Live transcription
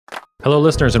Hello,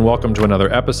 listeners, and welcome to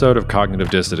another episode of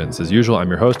Cognitive Dissidence. As usual, I'm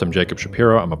your host. I'm Jacob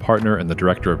Shapiro. I'm a partner and the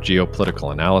director of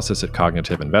geopolitical analysis at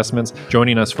Cognitive Investments.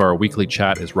 Joining us for our weekly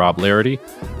chat is Rob Larity.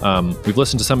 We've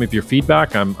listened to some of your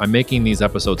feedback. I'm making these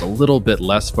episodes a little bit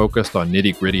less focused on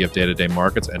nitty-gritty of day-to-day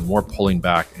markets and more pulling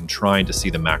back and trying to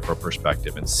see the macro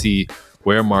perspective and see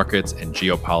where markets and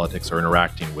geopolitics are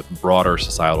interacting with broader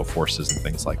societal forces and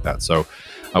things like that. So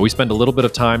we spent a little bit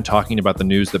of time talking about the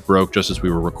news that broke just as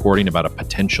we were recording about a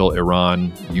potential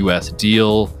Iran-U.S.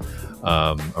 deal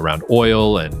around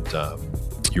oil and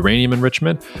uranium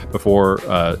enrichment before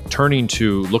turning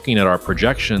to looking at our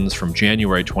projections from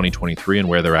January 2023 and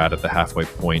where they're at the halfway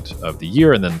point of the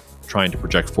year, and then trying to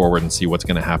project forward and see what's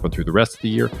going to happen through the rest of the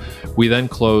year. We then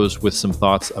close with some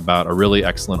thoughts about a really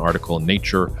excellent article in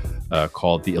Nature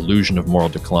called The Illusion of Moral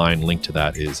Decline. Link to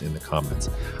that is in the comments.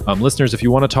 Listeners, if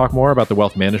you want to talk more about the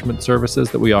wealth management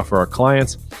services that we offer our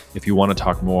clients, if you want to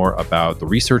talk more about the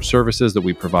research services that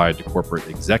we provide to corporate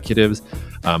executives,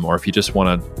 or if you just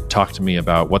want to talk to me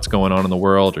about what's going on in the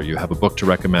world, or you have a book to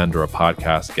recommend or a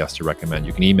podcast guest to recommend,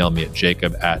 you can email me at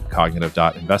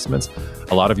jacob@cognitive.investments.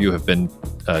 A lot of you have been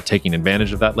taking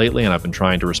advantage of that lately, and I've been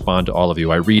trying to respond to all of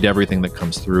you. I read everything that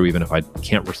comes through, even if I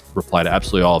can't reply to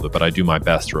absolutely all of it, but I do my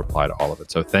best to reply to all of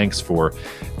it. So thanks for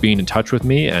being in touch with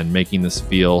me and making this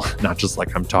feel not just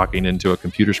like I'm talking into a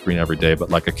computer screen every day, but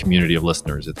like a community of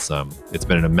listeners. It's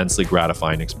been an immensely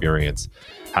gratifying experience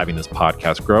having this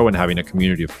podcast grow and having a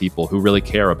community of people who really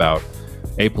care about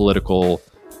apolitical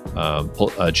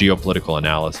geopolitical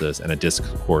analysis and a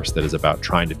discourse that is about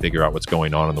trying to figure out what's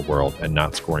going on in the world and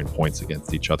not scoring points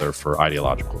against each other for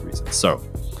ideological reasons. So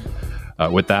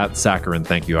with that, saccharin,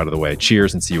 thank you out of the way.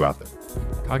 Cheers and see you out there.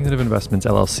 Cognitive Investments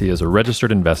LLC is a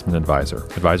registered investment advisor.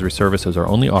 Advisory services are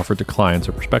only offered to clients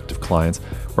or prospective clients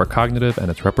where Cognitive and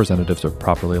its representatives are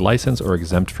properly licensed or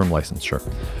exempt from licensure.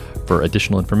 For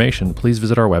additional information, please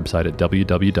visit our website at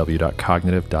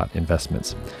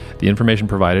www.cognitive.investments. The information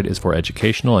provided is for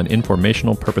educational and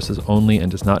informational purposes only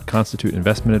and does not constitute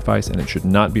investment advice, and it should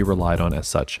not be relied on as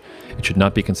such. It should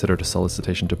not be considered a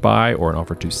solicitation to buy or an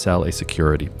offer to sell a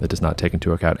security. It does not take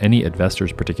into account any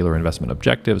investor's particular investment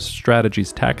objectives,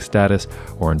 strategies, tax status,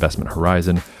 or investment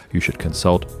horizon. You should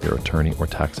consult your attorney or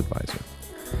tax advisor.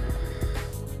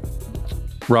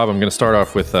 Rob, I'm going to start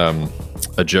off with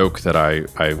a joke that I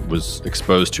was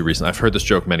exposed to recently. I've heard this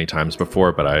joke many times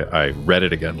before, but I read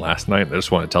it again last night. I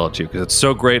just want to tell it to you because it's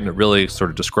so great and it really sort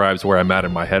of describes where I'm at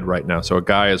in my head right now. So a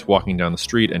guy is walking down the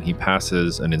street and he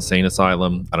passes an insane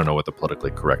asylum. I don't know what the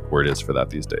politically correct word is for that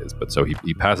these days, but so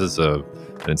he passes an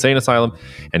insane asylum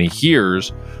and he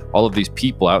hears all of these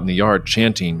people out in the yard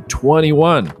chanting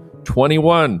 21,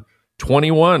 21,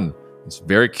 21. He's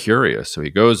very curious. So he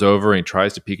goes over and he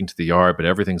tries to peek into the yard, but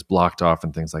everything's blocked off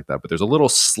and things like that. But there's a little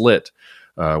slit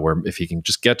where if he can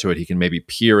just get to it, he can maybe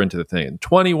peer into the thing. And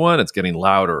 21, it's getting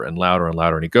louder and louder and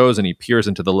louder. And he goes and he peers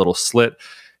into the little slit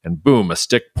and boom, a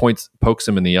stick pokes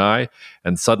him in the eye.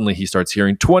 And suddenly he starts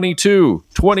hearing 22,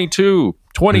 22,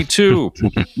 22.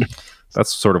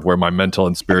 That's sort of where my mental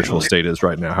and spiritual state is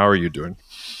right now. How are you doing?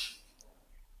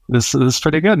 This is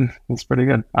pretty good. It's pretty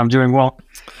good. I'm doing well.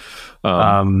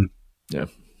 Yeah.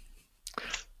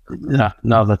 Yeah.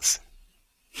 No,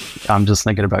 I'm just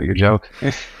thinking about your joke.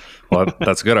 Well,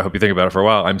 that's good. I hope you think about it for a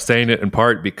while. I'm saying it in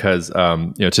part because,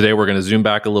 today we're going to zoom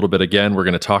back a little bit again. We're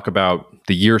going to talk about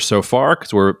the year so far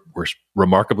because we're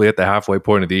remarkably at the halfway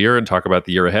point of the year, and talk about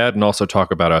the year ahead, and also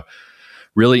talk about a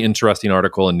really interesting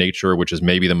article in Nature, which is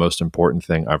maybe the most important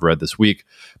thing I've read this week.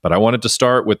 But I wanted to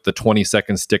start with the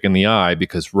 20-second stick in the eye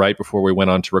because right before we went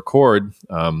on to record,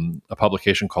 a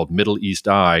publication called Middle East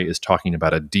Eye is talking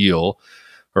about a deal,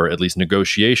 or at least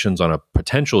negotiations on a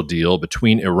potential deal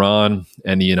between Iran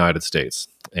and the United States.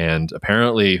 And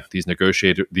apparently these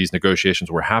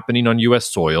negotiations were happening on U.S.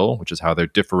 soil, which is how they're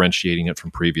differentiating it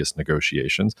from previous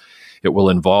negotiations. It will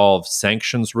involve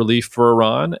sanctions relief for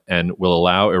Iran and will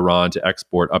allow Iran to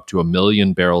export up to 1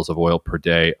 million barrels of oil per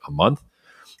day a month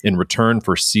in return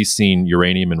for ceasing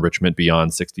uranium enrichment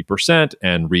beyond 60%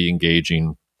 and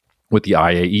re-engaging with the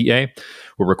IAEA.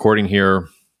 We're recording here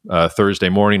Thursday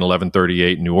morning,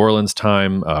 11:38 New Orleans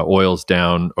time. Oil's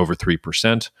down over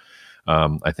 3%.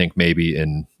 I think maybe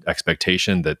in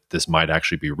expectation that this might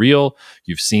actually be real.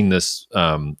 You've seen this.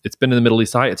 It's been in the Middle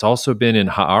East Eye. It's also been in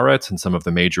Haaretz and some of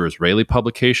the major Israeli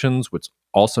publications, which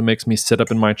also makes me sit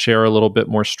up in my chair a little bit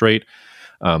more straight.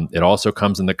 It also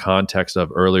comes in the context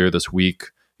of earlier this week,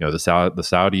 the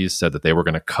Saudis said that they were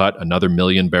going to cut another 1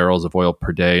 million barrels of oil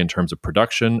per day in terms of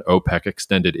production. OPEC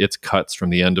extended its cuts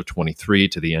from the end of 23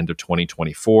 to the end of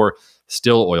 2024.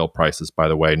 Still oil prices, by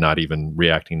the way, not even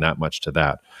reacting that much to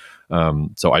that.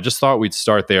 So I just thought we'd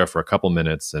start there for a couple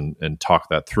minutes and talk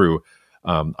that through.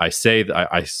 I say that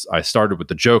I started with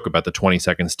the joke about the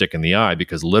 20-second stick in the eye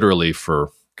because literally for,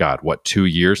 God, 2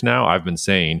 years now, I've been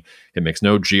saying it makes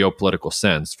no geopolitical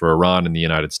sense for Iran and the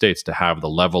United States to have the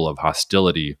level of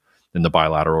hostility in the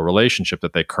bilateral relationship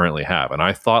that they currently have. And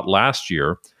I thought last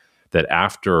year that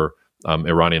after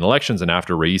Iranian elections and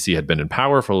after Raisi had been in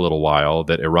power for a little while,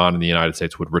 that Iran and the United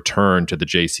States would return to the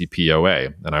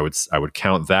JCPOA. And I would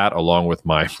count that along with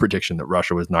my prediction that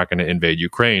Russia was not going to invade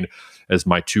Ukraine as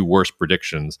my two worst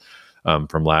predictions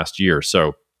from last year.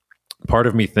 So part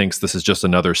of me thinks this is just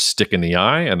another stick in the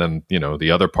eye, and then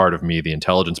the other part of me, the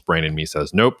intelligence brain in me,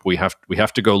 says, nope, we have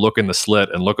to go look in the slit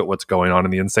and look at what's going on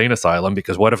in the insane asylum,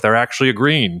 because what if they're actually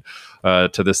agreeing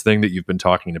to this thing that you've been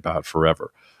talking about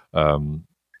forever?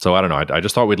 So I don't know. I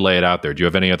just thought we'd lay it out there. Do you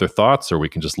have any other thoughts, or we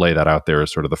can just lay that out there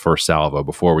as sort of the first salvo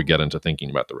before we get into thinking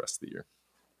about the rest of the year?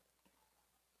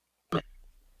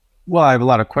 Well, I have a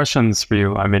lot of questions for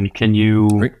you. I mean, can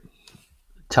you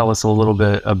tell us a little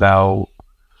bit about,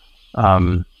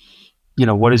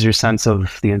 what is your sense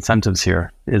of the incentives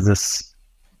here? Is this,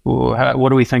 what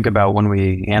do we think about when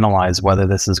we analyze whether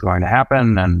this is going to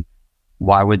happen, and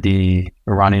why would the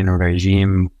Iranian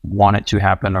regime want it to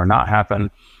happen or not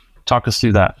happen? Talk us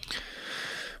through that.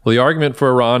 Well, the argument for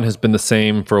Iran has been the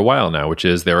same for a while now, which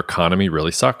is their economy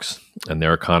really sucks, and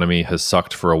their economy has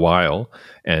sucked for a while.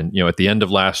 And, at the end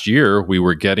of last year, we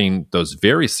were getting those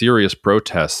very serious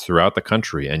protests throughout the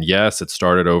country. And yes, it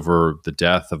started over the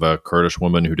death of a Kurdish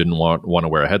woman who didn't want to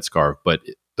wear a headscarf, but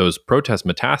those protests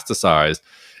metastasized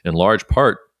in large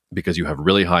part because you have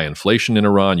really high inflation in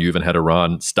Iran. You even had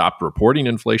Iran stop reporting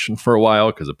inflation for a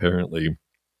while because apparently,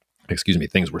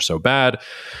 things were so bad.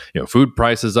 Food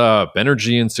prices up,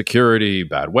 energy insecurity,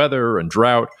 bad weather and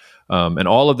drought. And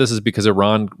all of this is because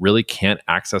Iran really can't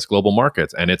access global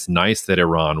markets. And it's nice that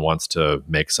Iran wants to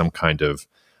make some kind of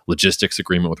logistics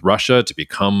agreement with Russia to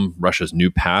become Russia's new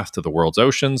path to the world's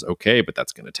oceans. Okay, but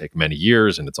that's going to take many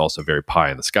years, and it's also very pie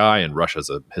in the sky, and Russia's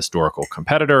a historical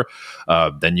competitor.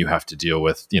 Then you have to deal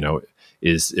with,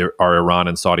 are Iran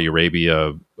and Saudi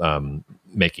Arabia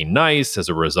making nice as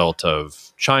a result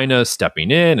of China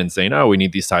stepping in and saying, oh, we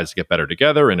need these sides to get better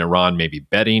together, and Iran maybe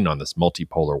betting on this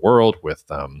multipolar world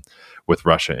with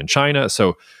Russia and China.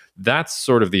 So that's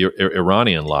sort of the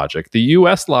Iranian logic. The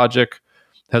U.S. logic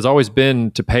has always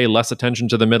been to pay less attention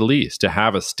to the Middle East, to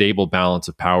have a stable balance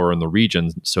of power in the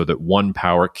region so that one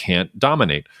power can't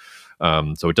dominate.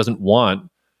 So it doesn't want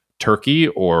Turkey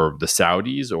or the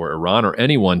Saudis or Iran or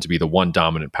anyone to be the one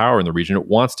dominant power in the region. It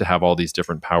wants to have all these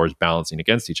different powers balancing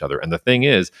against each other. And the thing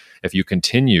is, if you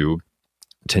continue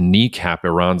to kneecap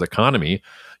Iran's economy,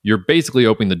 you're basically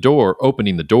opening the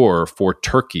door for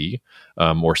Turkey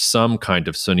or some kind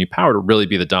of Sunni power to really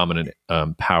be the dominant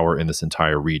power in this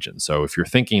entire region. So if you're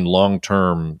thinking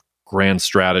long-term grand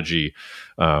strategy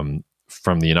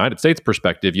from the United States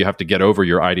perspective, you have to get over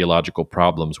your ideological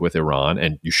problems with Iran,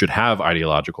 and you should have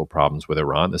ideological problems with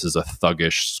Iran. This is a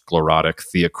thuggish, sclerotic,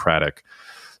 theocratic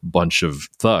bunch of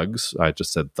thugs. I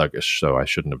just said thuggish, so I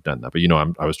shouldn't have done that. But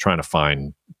I was trying to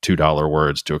find $2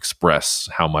 words to express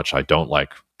how much I don't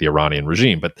like the Iranian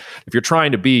regime. But if you're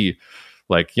trying to be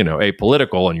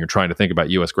apolitical and you're trying to think about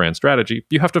U.S. grand strategy,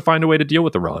 you have to find a way to deal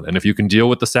with Iran. And if you can deal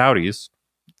with the Saudis,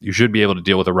 you should be able to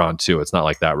deal with Iran too. It's not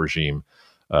like that regime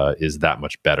is that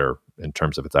much better in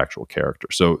terms of its actual character.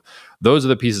 So those are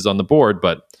the pieces on the board.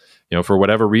 But for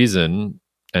whatever reason,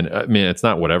 and I mean, it's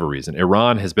not whatever reason,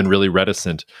 Iran has been really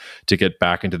reticent to get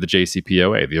back into the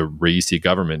JCPOA. The Raisi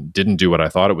government didn't do what I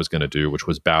thought it was going to do, which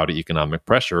was bow to economic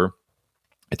pressure.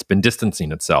 It's been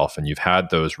distancing itself, and you've had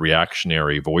those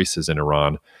reactionary voices in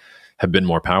Iran have been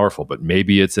more powerful. But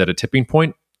maybe it's at a tipping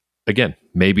point. Again,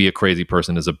 maybe a crazy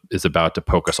person is about to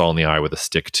poke us all in the eye with a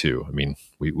stick too. I mean,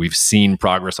 we've seen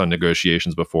progress on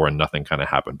negotiations before and nothing kind of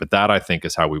happened. But that, I think,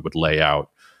 is how we would lay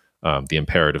out the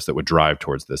imperatives that would drive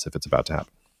towards this if it's about to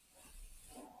happen.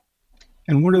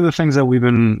 And one of the things that we've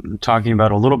been talking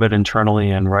about a little bit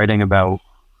internally and writing about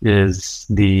is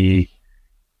the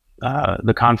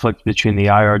conflict between the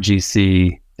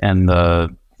IRGC and the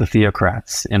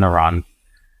theocrats in Iran.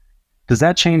 Does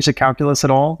that change the calculus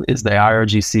at all? Is the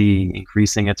IRGC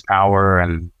increasing its power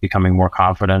and becoming more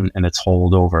confident in its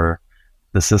hold over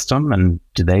the system? And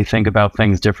do they think about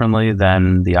things differently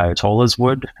than the Ayatollahs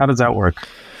would? How does that work?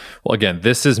 Well, again,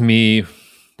 this is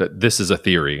a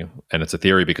theory, and it's a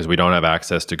theory because we don't have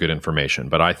access to good information.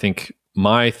 But I think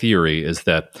my theory is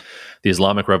that the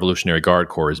Islamic Revolutionary Guard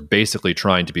Corps is basically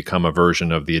trying to become a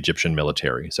version of the Egyptian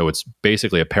military. So it's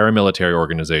basically a paramilitary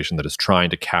organization that is trying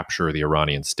to capture the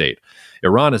Iranian state.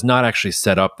 Iran is not actually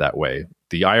set up that way.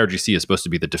 the IRGC is supposed to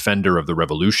be the defender of the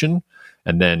revolution.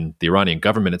 And then the Iranian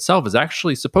government itself is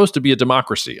actually supposed to be a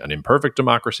democracy, an imperfect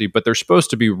democracy, but there's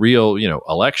supposed to be real,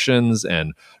 elections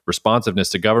and responsiveness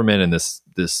to government, and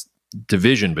this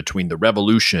division between the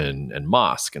revolution and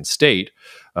mosque and state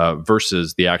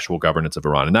versus the actual governance of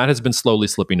Iran. And that has been slowly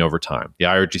slipping over time. The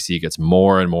IRGC gets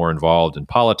more and more involved in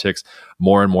politics,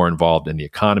 more and more involved in the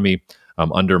economy.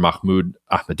 Under Mahmoud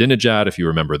Ahmadinejad, if you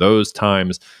remember those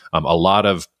times, a lot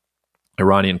of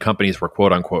Iranian companies were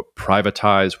quote unquote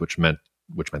privatized, which meant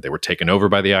they were taken over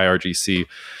by the IRGC.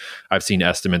 I've seen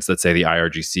estimates that say the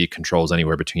IRGC controls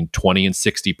anywhere between 20 and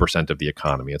 60% of the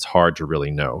economy. It's hard to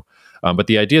really know. But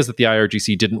the idea is that the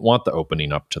IRGC didn't want the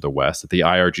opening up to the West, that the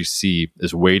IRGC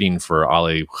is waiting for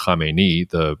Ali Khamenei,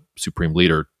 the supreme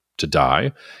leader, to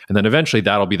die. And then eventually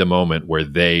that'll be the moment where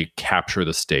they capture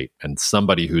the state, and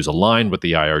somebody who's aligned with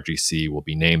the IRGC will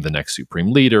be named the next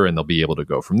supreme leader, and they'll be able to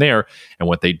go from there. And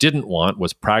what they didn't want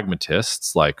was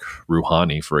pragmatists like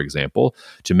Rouhani, for example,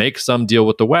 to make some deal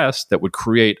with the West that would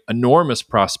create enormous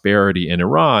prosperity in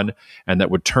Iran and that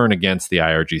would turn against the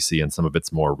IRGC and some of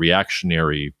its more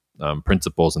reactionary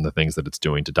principles and the things that it's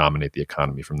doing to dominate the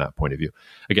economy from that point of view.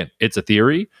 Again, it's a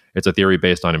theory. It's a theory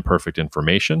based on imperfect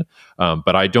information,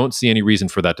 but I don't see any reason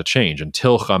for that to change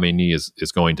until Khamenei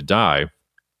is going to die.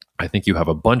 I think you have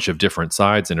a bunch of different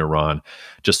sides in Iran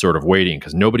just sort of waiting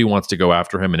because nobody wants to go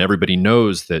after him, and everybody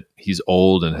knows that he's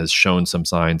old and has shown some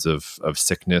signs of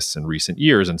sickness in recent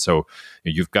years. And so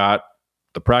you've got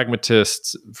the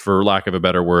pragmatists, for lack of a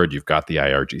better word, you've got the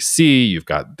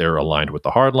IRGC, they're aligned with the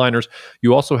hardliners.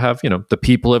 You also have, the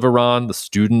people of Iran, the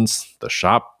students, the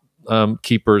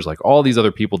shopkeepers, like all these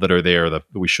other people that are there. That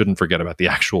we shouldn't forget about the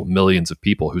actual millions of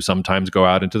people who sometimes go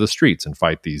out into the streets and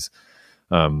fight these,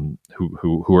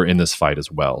 who are in this fight as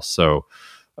well. So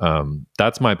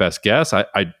that's my best guess.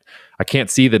 I can't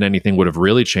see that anything would have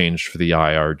really changed for the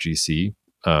IRGC.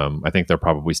 I think they're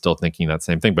probably still thinking that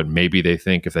same thing, but maybe they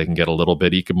think if they can get a little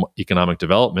bit economic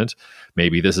development,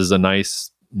 maybe this is a nice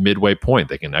midway point.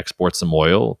 They can export some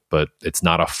oil, but it's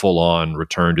not a full-on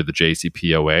return to the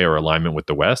JCPOA or alignment with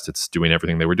the West. It's doing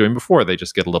everything they were doing before. They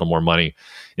just get a little more money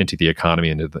into the economy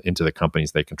and into the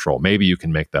companies they control. Maybe you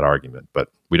can make that argument, but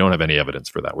we don't have any evidence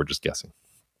for that. We're just guessing.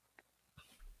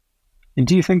 And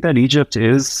do you think that Egypt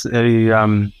is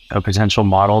a potential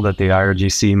model that the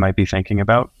IRGC might be thinking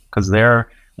about? Because they're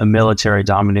a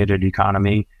military-dominated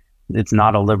economy. It's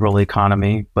not a liberal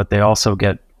economy, but they also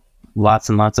get lots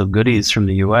and lots of goodies from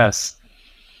the U.S.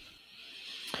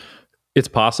 It's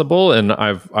possible, and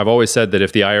I've always said that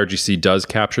if the IRGC does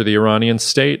capture the Iranian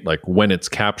state, like when it's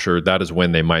captured, that is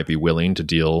when they might be willing to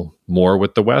deal more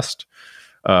with the West.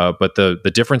 But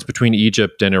the difference between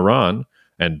Egypt and Iran,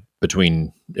 and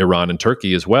between Iran and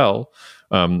Turkey as well,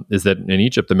 is that in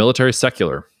Egypt, the military is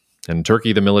secular. And in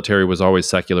Turkey, the military was always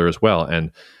secular as well.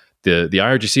 And the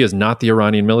IRGC is not the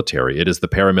Iranian military. It is the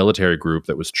paramilitary group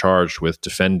that was charged with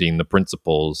defending the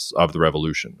principles of the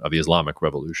revolution, of the Islamic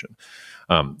revolution.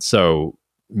 So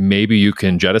maybe you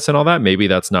can jettison all that. Maybe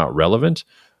that's not relevant.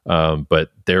 But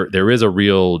there is a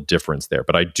real difference there.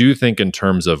 But I do think in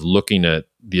terms of looking at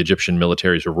the Egyptian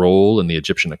military's role in the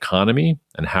Egyptian economy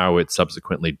and how it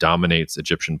subsequently dominates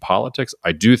Egyptian politics,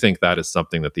 I do think that is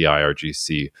something that the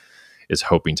IRGC is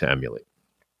hoping to emulate.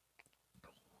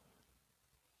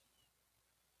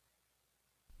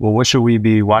 Well, what should we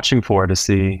be watching for to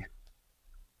see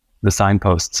the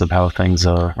signposts of how things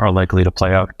are likely to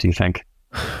play out, do you think?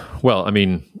 Well, I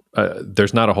mean,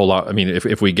 there's not a whole lot. I mean,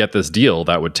 if we get this deal,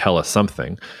 that would tell us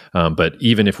something. But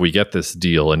even if we get this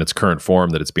deal in its current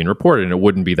form that it's being reported, and it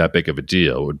wouldn't be that big of a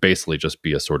deal. It would basically just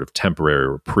be a sort of temporary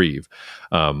reprieve.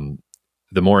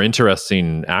 The more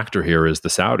interesting actor here is the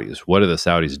Saudis. What are the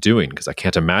Saudis doing? Because I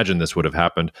can't imagine this would have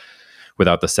happened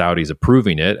without the Saudis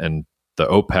approving it. And the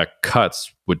OPEC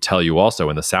cuts would tell you also,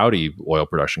 and the Saudi oil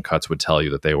production cuts would tell you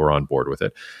that they were on board with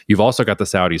it. You've also got the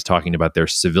Saudis talking about their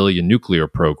civilian nuclear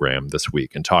program this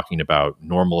week and talking about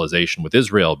normalization with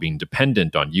Israel being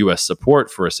dependent on U.S. support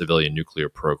for a civilian nuclear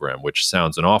program, which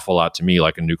sounds an awful lot to me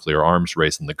like a nuclear arms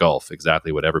race in the Gulf,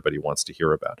 exactly what everybody wants to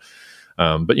hear about.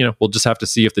 But, we'll just have to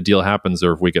see if the deal happens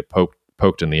or if we get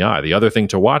poked in the eye. The other thing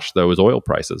to watch, though, is oil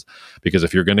prices, because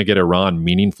if you're going to get Iran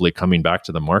meaningfully coming back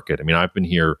to the market, I mean, I've been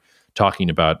here talking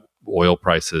about oil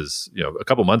prices, a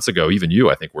couple months ago, even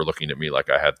you, I think, were looking at me like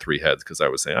I had three heads because I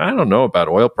was saying, I don't know about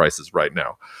oil prices right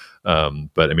now.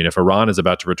 But I mean, if Iran is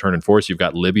about to return in force, you've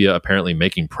got Libya apparently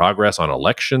making progress on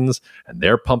elections and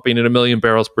they're pumping in 1 million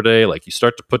barrels per day. Like you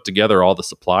start to put together all the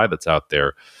supply that's out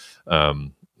there.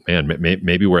 Man,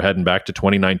 maybe we're heading back to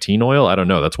 2019 oil. I don't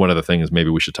know. That's one of the things maybe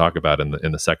we should talk about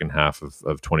in the second half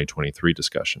of 2023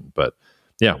 discussion. But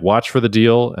yeah, watch for the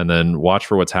deal and then watch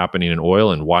for what's happening in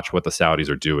oil and watch what the Saudis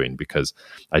are doing, because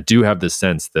I do have this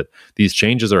sense that these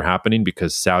changes are happening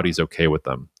because Saudi's okay with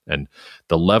them. And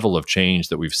the level of change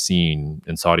that we've seen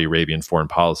in Saudi Arabian foreign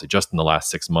policy just in the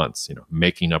last 6 months,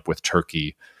 making up with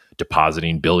Turkey,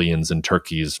 depositing billions in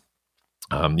Turkey's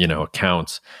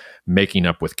accounts, making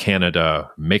up with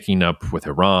Canada, making up with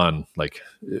Iran. Like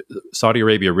Saudi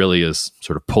Arabia really is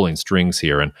sort of pulling strings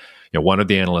here. And one of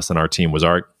the analysts on our team was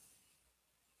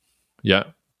yeah,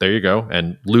 there you go.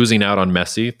 And losing out on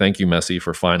Messi. Thank you, Messi,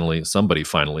 for somebody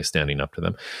finally standing up to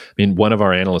them. I mean, one of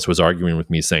our analysts was arguing with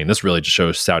me saying, this really just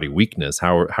shows Saudi weakness.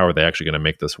 How are they actually going to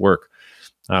make this work?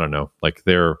 I don't know. Like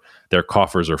their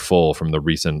coffers are full from the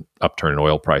recent upturn in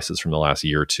oil prices from the last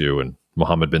year or two. And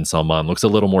Mohammed bin Salman looks a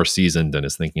little more seasoned and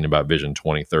is thinking about Vision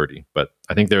 2030. But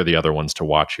I think they're the other ones to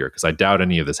watch here, because I doubt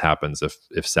any of this happens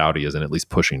if Saudi isn't at least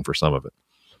pushing for some of it.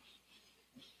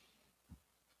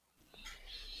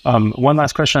 One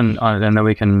last question, and then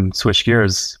we can switch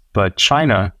gears. But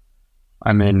China,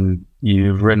 I mean,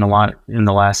 you've written a lot in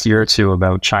the last year or two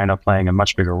about China playing a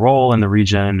much bigger role in the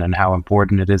region and how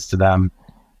important it is to them.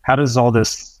 How does all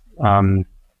this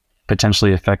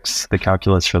potentially affect the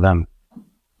calculus for them?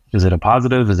 Is it a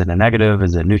positive? Is it a negative?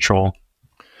 Is it neutral?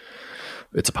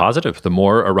 It's a positive. The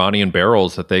more Iranian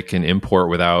barrels that they can import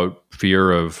without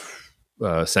fear of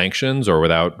sanctions or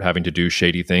without having to do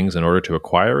shady things in order to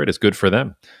acquire it is good for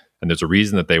them. And there's a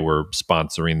reason that they were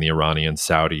sponsoring the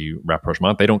Iranian-Saudi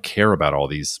rapprochement. They don't care about all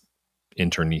these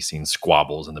internecine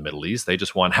squabbles in the Middle East. They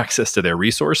just want access to their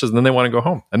resources, and then they want to go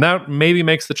home. And that maybe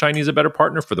makes the Chinese a better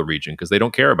partner for the region, because they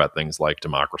don't care about things like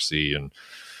democracy and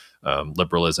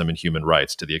liberalism and human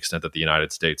rights to the extent that the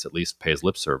United States at least pays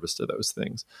lip service to those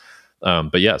things.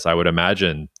 But yes, I would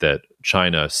imagine that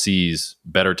China sees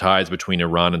better ties between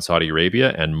Iran and Saudi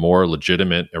Arabia and more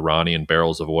legitimate Iranian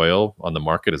barrels of oil on the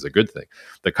market is a good thing.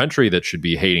 The country that should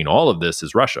be hating all of this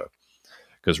is Russia,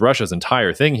 because Russia's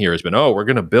entire thing here has been, we're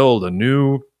going to build a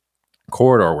new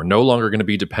corridor. We're no longer going to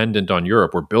be dependent on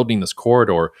Europe. We're building this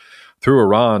corridor through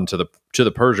Iran to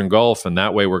the Persian Gulf, and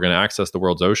that way we're going to access the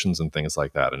world's oceans and things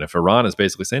like that. And if Iran is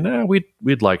basically saying,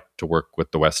 we'd like to work with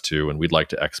the West too, and we'd like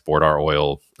to export our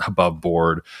oil above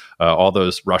board, all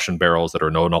those Russian barrels that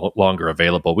are no longer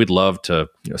available, we'd love to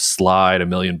slide 1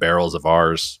 million barrels of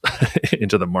ours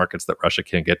into the markets that Russia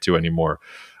can't get to anymore.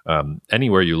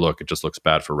 Anywhere you look, it just looks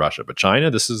bad for Russia. But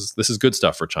China, this is good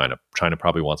stuff for China. China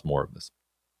probably wants more of this.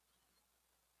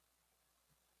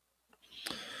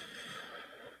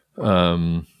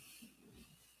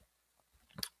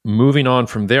 Moving on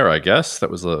from there, I guess that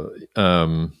was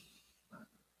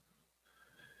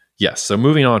yes. So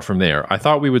moving on from there, I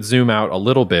thought we would zoom out a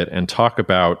little bit and talk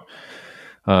about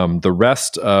the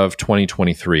rest of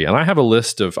 2023. And I have a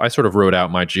list I sort of wrote out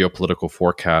my geopolitical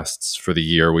forecasts for the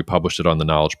year. We published it on the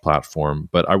Knowledge platform.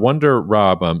 But I wonder,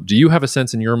 Rob, do you have a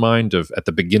sense in your mind of at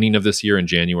the beginning of this year in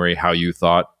January how you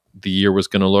thought the year was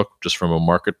going to look, just from a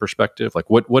market perspective? Like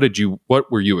what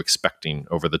were you expecting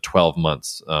over the 12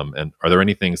 months? And are there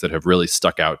any things that have really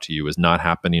stuck out to you as not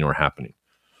happening or happening?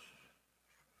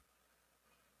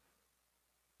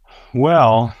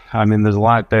 Well, I mean, there's a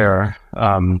lot there.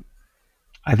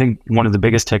 I think one of the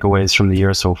biggest takeaways from the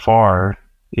year so far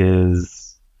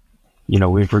is,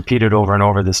 we've repeated over and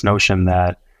over this notion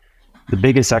that the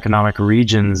biggest economic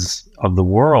regions of the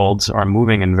world are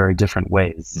moving in very different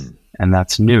ways. And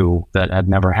that's new. That had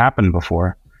never happened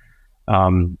before.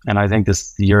 And I think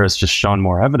this year has just shown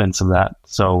more evidence of that.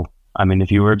 So, I mean, if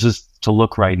you were just to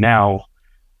look right now,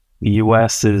 the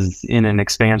U.S. is in an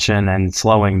expansion and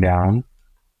slowing down.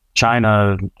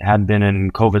 China had been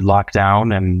in COVID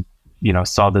lockdown and,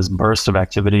 saw this burst of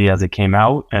activity as it came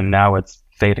out, and now it's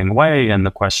fading away. And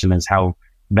the question is, how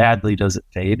badly does it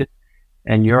fade?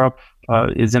 And Europe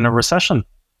is in a recession,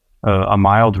 a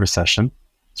mild recession,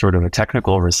 sort of a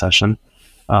technical recession.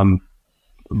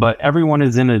 But everyone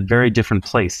is in a very different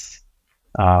place.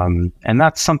 And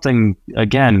that's something,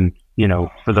 again,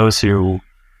 for those who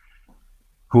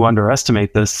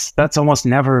underestimate this, that's almost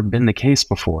never been the case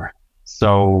before.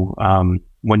 So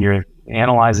when you're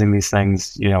analyzing these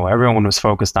things, everyone was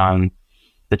focused on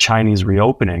the Chinese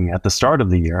reopening at the start of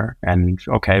the year. And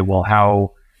okay, well,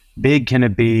 how big can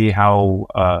it be? How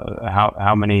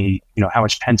many, how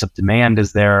much pent-up demand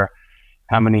is there?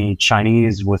 How many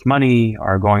Chinese with money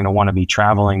are going to want to be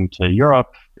traveling to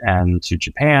Europe and to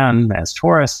Japan as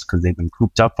tourists because they've been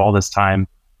cooped up all this time?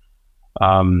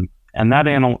 And that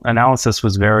analysis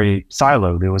was very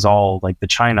siloed. It was all like the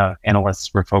China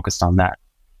analysts were focused on that.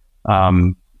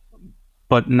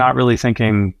 But not really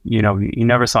thinking, you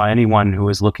never saw anyone who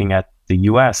was looking at the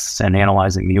U.S. and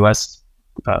analyzing the U.S.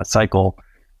 cycle,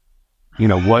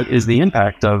 what is the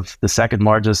impact of the second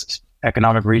largest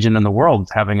economic region in the world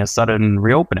having a sudden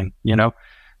reopening,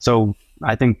 So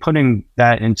I think putting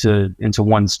that into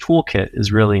one's toolkit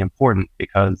is really important,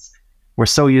 because we're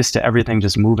so used to everything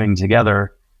just moving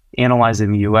together.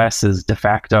 Analyzing the U.S. is de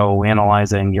facto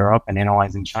analyzing Europe and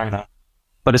analyzing China,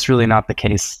 but it's really not the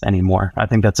case anymore. I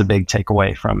think that's a big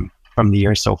takeaway from the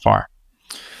year so far.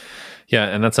 Yeah,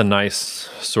 and that's a nice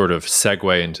sort of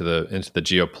segue into the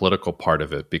geopolitical part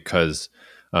of it, because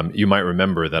you might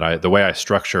remember that the way I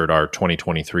structured our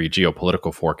 2023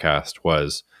 geopolitical forecast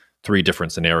was 3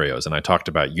 different scenarios, and I talked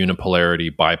about unipolarity,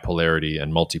 bipolarity,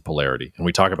 and multipolarity. And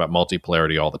we talk about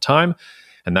multipolarity all the time,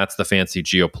 and that's the fancy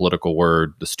geopolitical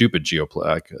word, the stupid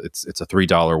it's a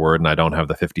 $3 word, and I don't have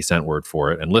the 50-cent word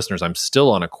for it. And listeners, I'm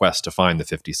still on a quest to find the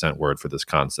 50-cent word for this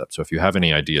concept. So if you have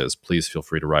any ideas, please feel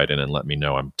free to write in and let me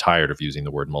know. I'm tired of using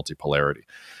the word multipolarity.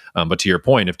 But to your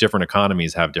point, if different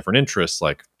economies have different interests,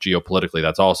 like geopolitically,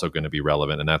 that's also going to be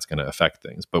relevant, and that's going to affect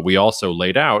things. But we also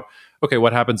laid out, okay,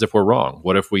 what happens if we're wrong?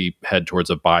 What if we head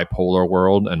towards a bipolar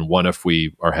world? And what if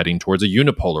we are heading towards a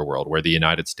unipolar world, where the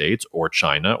United States or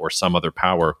China or some other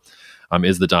power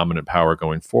is the dominant power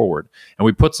going forward? And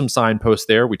we put some signposts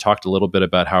there. We talked a little bit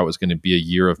about how it was going to be a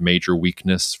year of major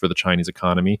weakness for the Chinese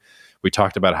economy. We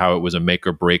talked about how it was a make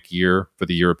or break year for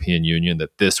the European Union,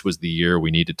 that this was the year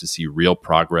we needed to see real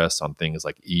progress on things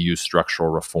like EU structural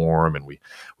reform. And we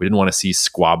didn't want to see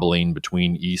squabbling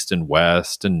between East and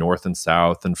West and North and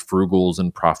South and frugals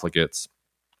and profligates.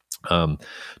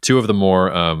 2 of the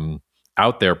more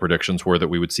out there predictions were that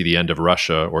we would see the end of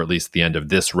Russia, or at least the end of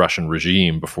this Russian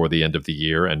regime, before the end of the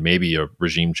year, and maybe a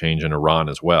regime change in Iran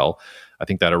as well. I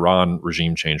think that Iran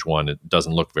regime change one, it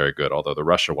doesn't look very good, although the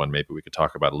Russia one, maybe we could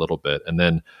talk about a little bit. And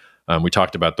then we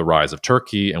talked about the rise of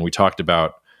Turkey, and we talked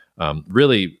about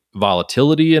really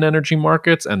volatility in energy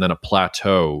markets, and then a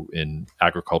plateau in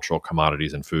agricultural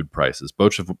commodities and food prices,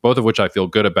 both of which I feel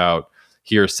good about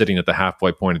here sitting at the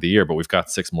halfway point of the year, but we've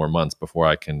got 6 more months before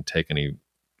I can take any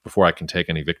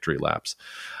victory laps.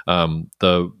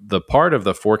 The part of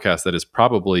the forecast that is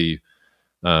probably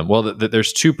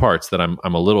there's 2 parts that I'm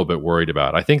a little bit worried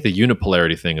about. I think the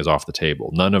unipolarity thing is off the table.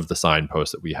 None of the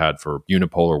signposts that we had for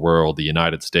unipolar world, the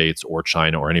United States or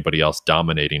China or anybody else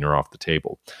dominating, are off the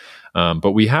table.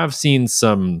 But we have seen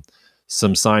some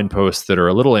signposts that are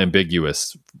a little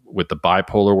ambiguous with the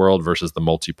bipolar world versus the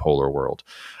multipolar world.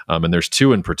 And there's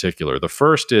 2 in particular. The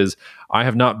first is, I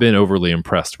have not been overly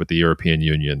impressed with the European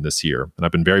Union this year. And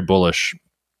I've been very bullish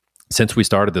since we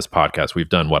started this podcast. We've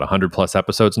done 100 plus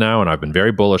episodes now, and I've been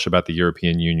very bullish about the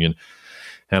European Union.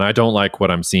 And I don't like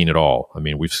what I'm seeing at all. I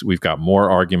mean, we've got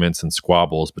more arguments and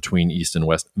squabbles between East and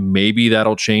West. Maybe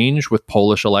that'll change with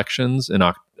Polish elections in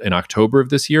October of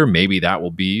this year. Maybe that will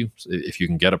be, if you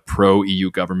can get a pro-EU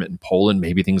government in Poland,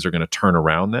 maybe things are going to turn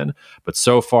around then. But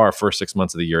so far, first 6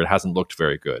 months of the year, it hasn't looked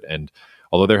very good. And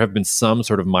although there have been some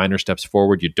sort of minor steps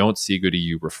forward, you don't see good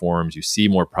EU reforms. You see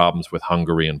more problems with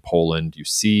Hungary and Poland. You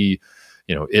see,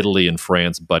 Italy and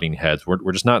France butting heads.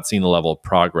 We're just not seeing the level of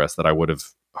progress that I would have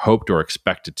hoped or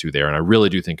expected to there. And I really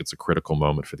do think it's a critical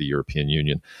moment for the European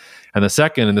Union. And the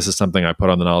second, and this is something I put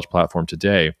on the Knowledge platform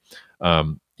today,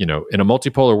 in a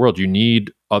multipolar world, you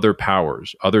need other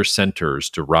powers, other centers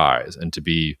to rise and to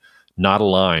be not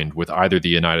aligned with either the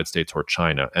United States or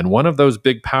China. And one of those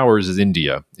big powers is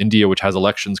India, which has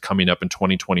elections coming up in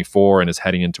 2024 and is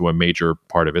heading into a major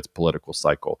part of its political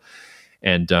cycle.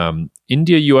 And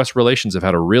India-U.S. relations have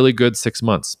had a really good 6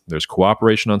 months. There's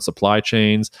cooperation on supply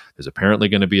chains. There's apparently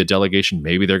going to be a delegation.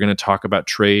 Maybe they're going to talk about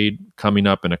trade coming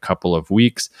up in a couple of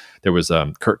weeks. There was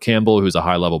Kurt Campbell, who's a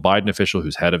high-level Biden official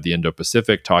who's head of the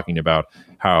Indo-Pacific, talking about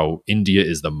how India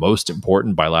is the most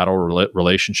important bilateral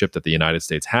relationship that the United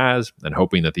States has, and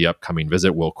hoping that the upcoming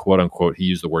visit will, quote-unquote, he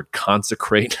used the word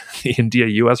consecrate the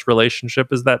India-U.S.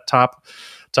 relationship as that top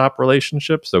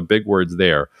relationship. So big words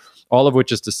there. All of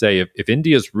which is to say, if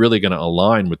India is really going to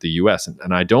align with the U.S.,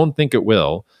 and I don't think it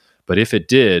will, but if it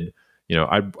did,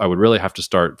 I would really have to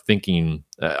start thinking.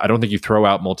 I don't think you throw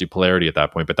out multipolarity at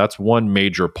that point, but that's one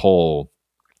major pole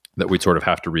that we sort of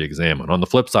have to re-examine. On the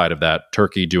flip side of that,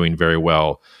 Turkey doing very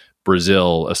well,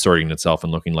 Brazil asserting itself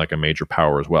and looking like a major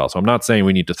power as well. So I'm not saying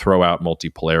we need to throw out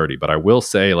multipolarity, but I will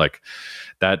say, like,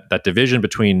 that division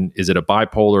between, is it a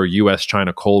bipolar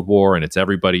U.S.-China Cold War, and it's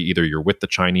everybody, either you're with the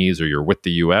Chinese or you're with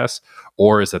the U.S.,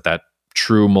 or is it that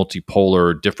true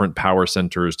multipolar, different power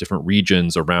centers, different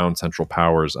regions around central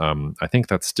powers? I think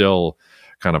that's still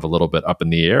kind of a little bit up in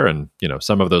the air. And,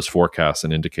 some of those forecasts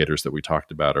and indicators that we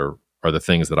talked about are the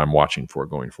things that I'm watching for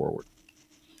going forward.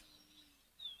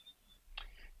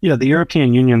 Yeah, the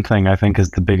European Union thing, I think, is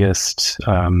the biggest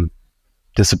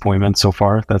disappointment so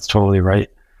far. That's totally right.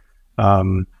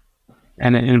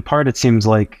 And in part, it seems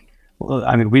like,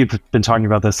 I mean, we've been talking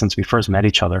about this since we first met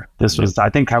each other. This was, I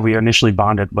think, how we initially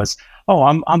bonded was, oh,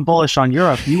 I'm bullish on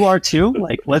Europe. You are too?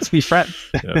 Like, let's be friends.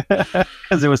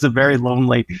 Because it was a very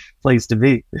lonely place to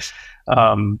be.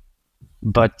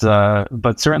 But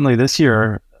certainly this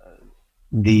year,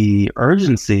 the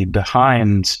urgency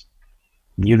behind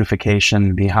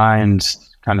unification, behind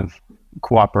kind of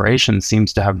cooperation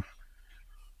seems to have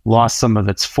lost some of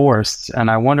its force.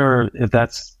 And I wonder if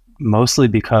that's mostly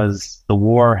because the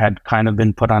war had kind of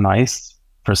been put on ice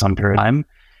for some period of time.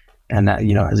 And that,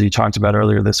 you know, as you talked about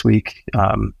earlier this week,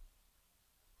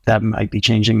 that might be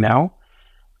changing now.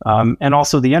 And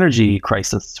also the energy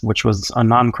crisis, which was a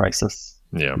non-crisis.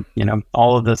 Yeah. You know,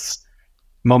 all of this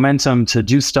momentum to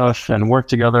do stuff and work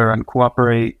together and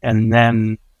cooperate. And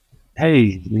then,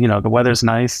 hey, you know, the weather's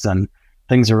nice and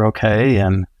things are okay.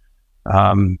 And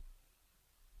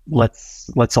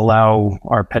let's allow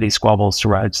our petty squabbles to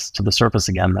rise to the surface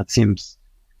again.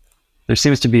 There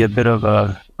seems to be a bit of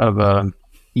a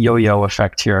yo-yo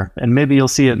effect here, and maybe you'll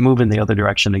see it move in the other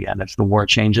direction again if the war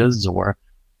changes or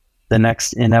the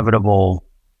next inevitable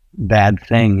bad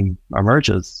thing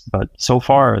emerges. But so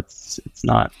far, it's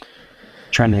not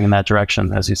trending in that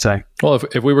direction, as you say. Well,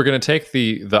 if we were going to take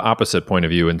the opposite point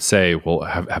of view and say, well,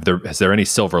 has there any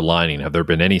silver lining? Have there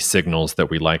been any signals that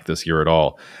we like this year at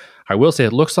all? I will say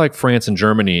it looks like France and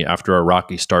Germany, after a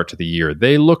rocky start to the year,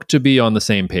 they look to be on the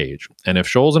same page. And if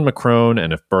Scholz and Macron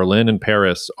and if Berlin and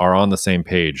Paris are on the same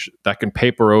page, that can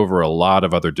paper over a lot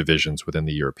of other divisions within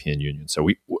the European Union. So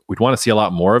we'd want to see a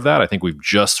lot more of that. I think we've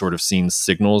just sort of seen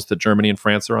signals that Germany and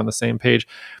France are on the same page.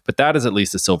 But that is at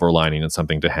least a silver lining and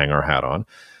something to hang our hat on.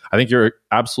 I think you're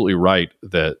absolutely right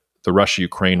that the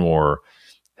Russia-Ukraine war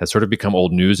has sort of become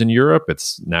old news in Europe.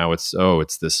 It's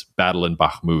this battle in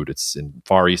Bakhmut. It's in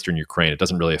far eastern Ukraine. It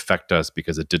doesn't really affect us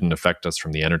because it didn't affect us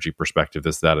from the energy perspective,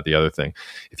 this, that, or the other thing.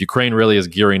 If Ukraine really is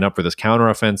gearing up for this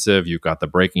counteroffensive, you've got the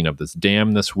breaking of this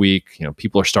dam this week. You know,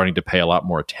 people are starting to pay a lot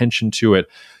more attention to it.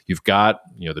 You've got,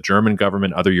 you know, the German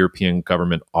government, other European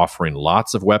government offering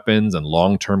lots of weapons and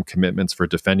long-term commitments for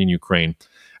defending Ukraine.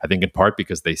 I think in part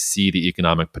because they see the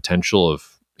economic potential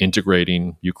of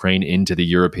integrating Ukraine into the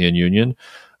European Union.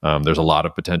 There's a lot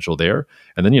of potential there.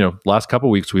 And then, you know, last couple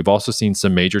of weeks, we've also seen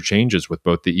some major changes with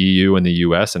both the EU and the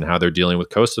U.S. and how they're dealing with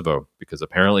Kosovo, because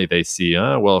apparently they see,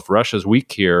 well, if Russia's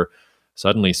weak here,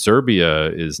 suddenly Serbia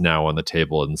is now on the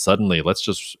table. And suddenly, let's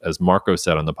just, as Marco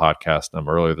said on the podcast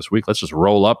earlier this week, let's just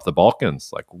roll up the Balkans.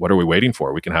 Like, what are we waiting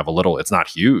for? We can have a little, it's not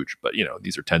huge, but, you know,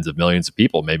 these are tens of millions of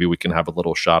people. Maybe we can have a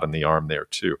little shot in the arm there,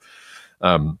 too.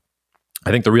 I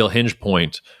think the real hinge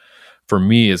point for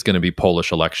me is going to be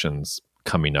Polish elections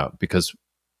coming up, because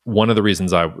one of the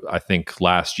reasons I think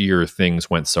last year things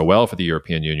went so well for the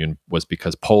European Union was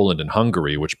because Poland and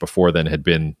Hungary, which before then had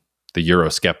been the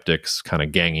Eurosceptics kind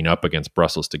of ganging up against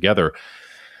Brussels together,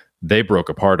 they broke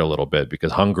apart a little bit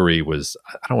because Hungary was,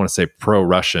 I don't want to say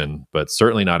pro-Russian, but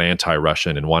certainly not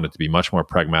anti-Russian, and wanted to be much more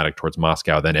pragmatic towards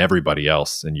Moscow than everybody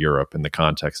else in Europe in the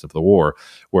context of the war.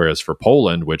 Whereas for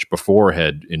Poland, which before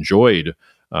had enjoyed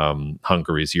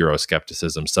Hungary's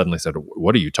Euroscepticism, suddenly said,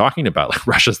 what are you talking about? Like,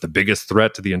 Russia's the biggest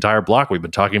threat to the entire bloc. We've been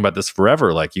talking about this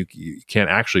forever. Like, you can't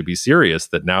actually be serious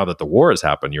that now that the war has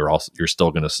happened, you're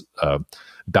still going to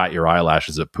bat your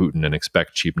eyelashes at Putin and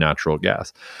expect cheap natural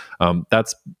gas.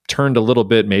 That's turned a little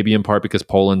bit, maybe in part because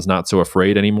Poland's not so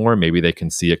afraid anymore. Maybe they can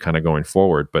see it kind of going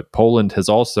forward. But Poland has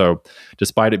also,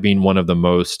 despite it being one of the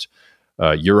most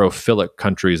Europhilic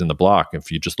countries in the bloc,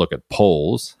 if you just look at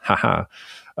polls,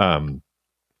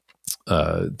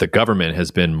 the government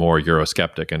has been more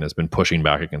Eurosceptic and has been pushing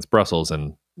back against Brussels,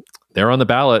 and they're on the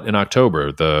ballot in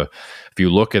October. If you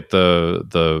look at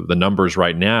the numbers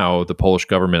right now, the Polish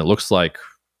government looks like,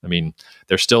 I mean,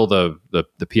 they're still the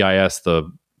PIS,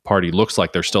 the party looks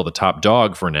like they're still the top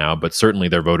dog for now, but certainly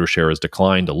their voter share has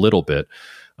declined a little bit.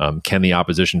 Can the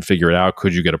opposition figure it out?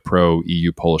 Could you get a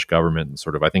pro-EU Polish government? And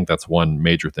sort of, I think that's one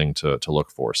major thing to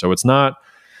look for. So it's not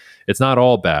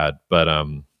all bad, but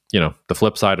you know, the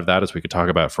flip side of that is we could talk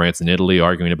about France and Italy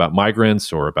arguing about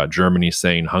migrants, or about Germany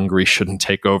saying Hungary shouldn't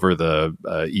take over the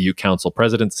EU Council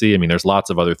presidency. I mean, there's lots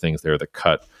of other things there that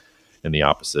cut in the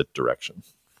opposite direction.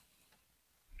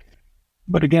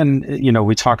 But again, you know,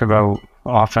 we talk about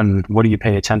often, what do you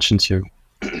pay attention to?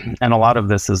 And a lot of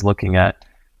this is looking at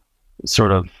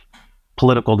sort of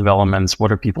political developments. What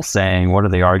are people saying? What are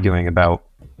they arguing about?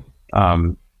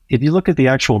 If you look at the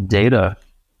actual data,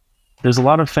 there's a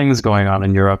lot of things going on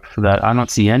in Europe that I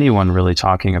don't see anyone really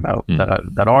talking about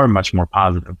that are much more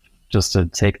positive, just to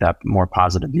take that more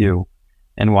positive view,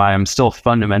 and why I'm still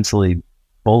fundamentally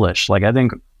bullish. Like, I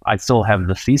think I still have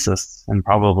the thesis, and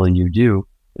probably you do,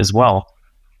 as well.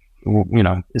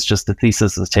 It's just the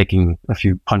thesis is taking a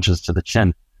few punches to the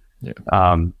chin.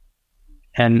 Yeah.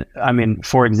 And I mean,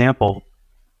 for example,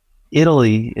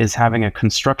 Italy is having a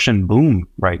construction boom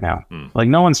right now. Like,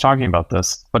 no one's talking about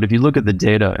this, but if you look at the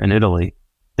data in Italy,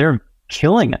 they're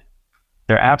killing it.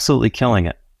 They're absolutely killing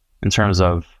it in terms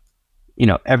of,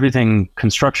 everything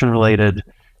construction related,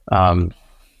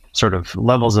 sort of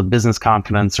levels of business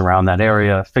confidence around that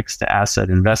area, fixed asset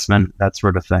investment, that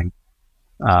sort of thing.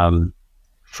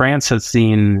 France has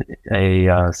seen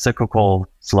a cyclical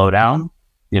slowdown,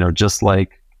 just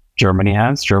like Germany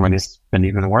has. Germany's been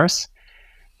even worse.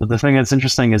 But the thing that's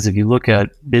interesting is if you look at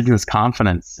business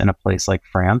confidence in a place like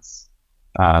France,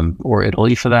 or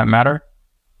Italy for that matter,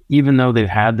 even though they've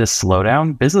had this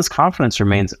slowdown, business confidence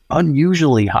remains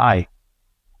unusually high.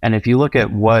 And if you look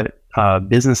at what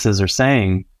businesses are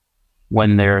saying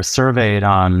when they're surveyed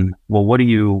on, well, what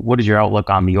is your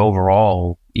outlook on the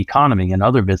overall economy and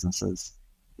other businesses?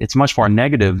 It's much more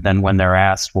negative than when they're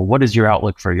asked, well, what is your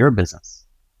outlook for your business?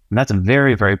 And that's a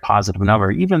very, very positive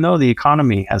number, even though the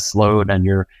economy has slowed and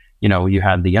you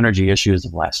had the energy issues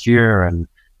of last year and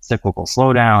cyclical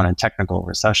slowdown and technical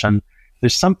recession.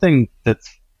 There's something that's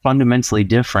fundamentally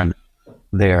different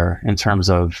there in terms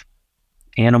of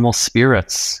animal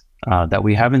spirits that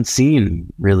we haven't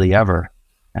seen really ever.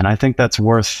 And I think that's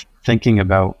worth thinking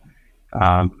about,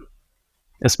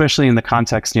 especially in the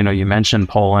context, you mentioned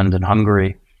Poland and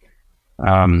Hungary.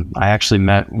 I actually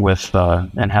met with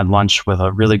and had lunch with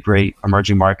a really great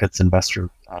emerging markets investor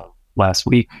last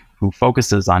week who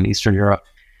focuses on Eastern Europe,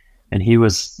 and he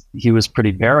was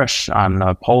pretty bearish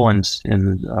on Poland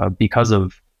because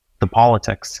of the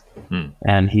politics.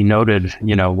 And he noted,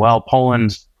 well,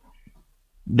 Poland,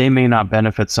 they may not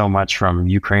benefit so much from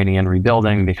Ukrainian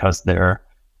rebuilding because they're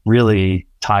really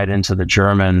tied into the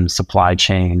German supply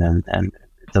chain, and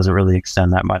it doesn't really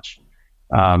extend that much.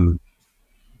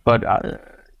 But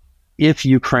if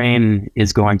Ukraine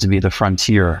is going to be the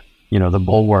frontier, the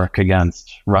bulwark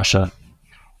against Russia,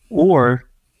 or,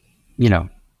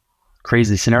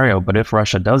 crazy scenario, but if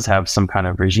Russia does have some kind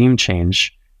of regime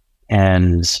change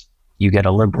and you get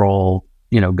a liberal,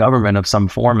 government of some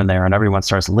form in there and everyone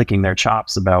starts licking their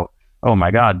chops about, oh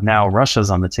my God, now Russia's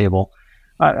on the table.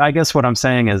 I guess what I'm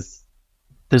saying is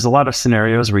there's a lot of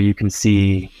scenarios where you can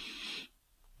see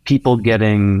people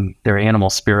getting their animal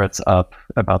spirits up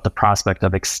about the prospect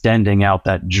of extending out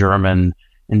that German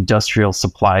industrial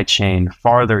supply chain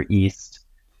farther east,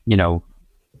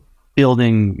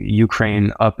 building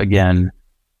Ukraine up again,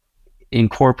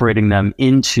 incorporating them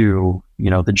into,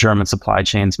 the German supply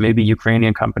chains. Maybe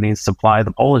Ukrainian companies supply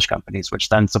the Polish companies, which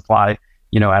then supply,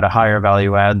 at a higher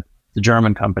value add the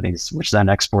German companies, which then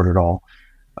export it all.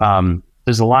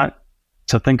 There's a lot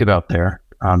to think about there.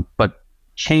 But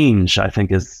change, I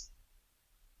think, is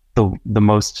the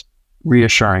most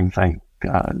reassuring thing.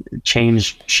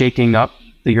 Change shaking up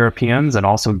the Europeans and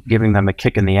also giving them a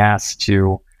kick in the ass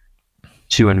to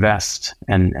invest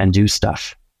and do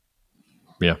stuff.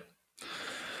 Yeah.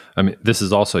 I mean, this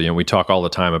is also, we talk all the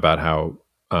time about how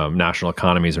national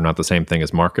economies are not the same thing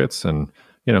as markets. And,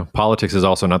 politics is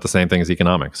also not the same thing as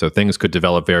economics. So things could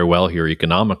develop very well here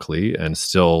economically and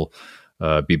still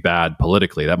be bad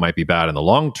politically. That might be bad in the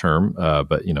long term,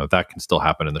 but that can still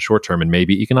happen in the short term. And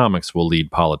maybe economics will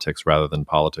lead politics rather than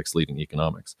politics leading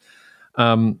economics.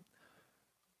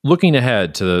 Looking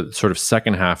ahead to the sort of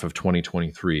second half of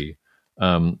 2023,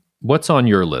 what's on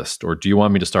your list, or do you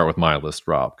want me to start with my list,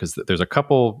 Rob? Because there's a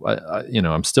couple.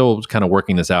 I'm still kind of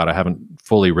working this out. I haven't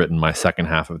fully written my second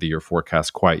half of the year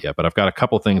forecast quite yet, but I've got a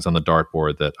couple things on the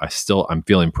dartboard that I'm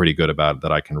feeling pretty good about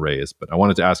that I can raise. But I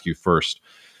wanted to ask you first.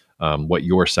 What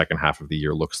your second half of the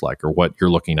year looks like, or what you're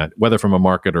looking at, whether from a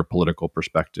market or political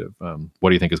perspective. What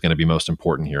do you think is going to be most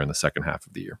important here in the second half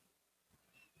of the year?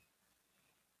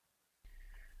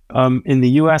 In the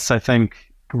U.S., I think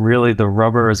really the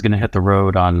rubber is going to hit the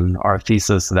road on our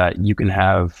thesis that you can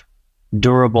have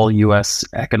durable U.S.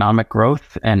 economic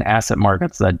growth and asset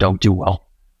markets that don't do well,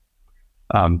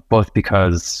 both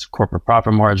because corporate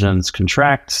profit margins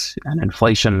contract and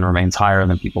inflation remains higher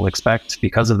than people expect.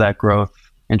 Because of that growth,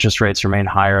 interest rates remain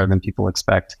higher than people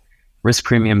expect. Risk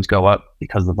premiums go up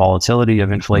because the volatility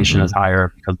of inflation is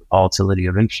higher, because the volatility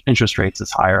of interest rates is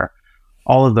higher.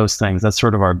 All of those things, that's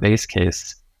sort of our base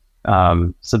case.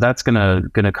 So that's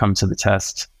gonna come to the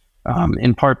test,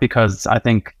 in part because I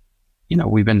think,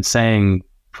 we've been saying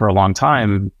for a long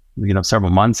time,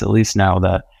 several months at least now,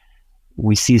 that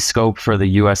we see scope for the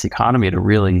U.S. economy to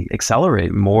really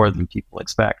accelerate more than people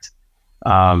expect.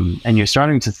 And you're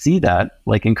starting to see that,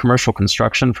 like in commercial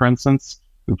construction, for instance.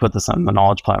 We put this on the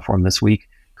Knowledge platform this week.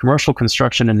 Commercial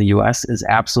construction in the U.S. is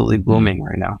absolutely booming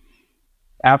right now.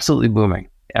 absolutely booming.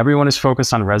 Everyone is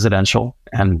focused on residential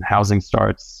and housing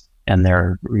starts and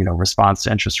their response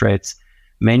to interest rates.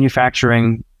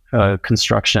 Manufacturing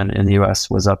construction in the U.S.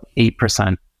 was up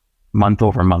 8% month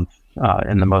over month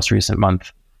in the most recent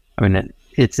month. I mean,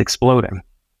 it's exploding.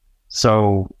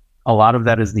 So a lot of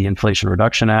that is the Inflation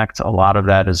Reduction Act. A lot of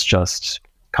that is just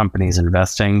companies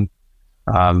investing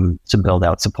to build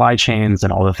out supply chains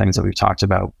and all the things that we've talked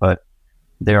about. But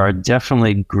there are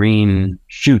definitely green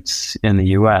shoots in the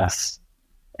U.S.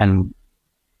 And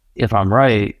if I'm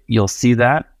right, you'll see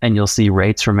that, and you'll see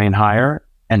rates remain higher,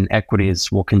 and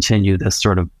equities will continue this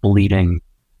sort of bleeding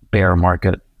bear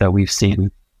market that we've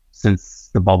seen since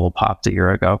the bubble popped a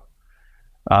year ago.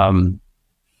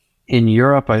 In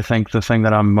Europe, I think the thing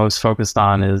that I'm most focused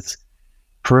on is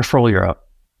peripheral Europe.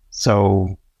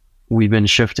 So we've been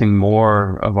shifting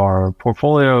more of our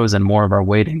portfolios and more of our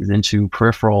weightings into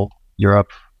peripheral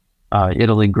Europe,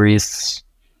 Italy, Greece,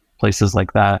 places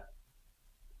like that.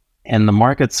 And the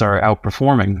markets are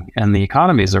outperforming and the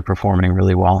economies are performing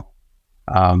really well.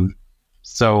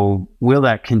 So will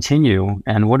that continue?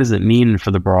 And what does it mean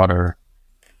for the broader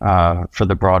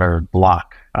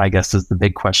block, I guess, is the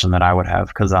big question that I would have,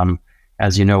 because I'm,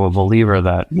 as you know, a believer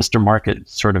that Mr. Market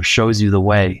sort of shows you the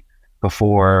way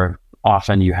before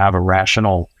often you have a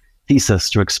rational thesis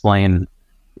to explain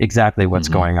exactly what's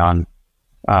going on.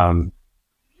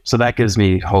 So that gives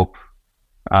me hope.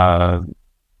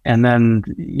 And then,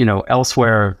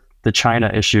 elsewhere, the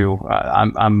China issue,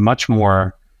 I'm much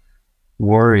more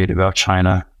worried about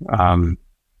China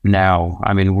now.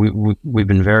 I mean, we've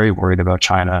been very worried about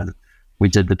China. We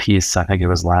did the piece, I think it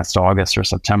was last August or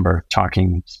September,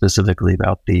 talking specifically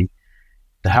about the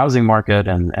housing market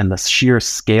and the sheer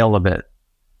scale of it.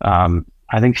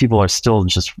 I think people are still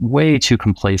just way too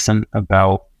complacent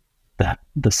about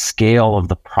the scale of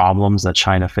the problems that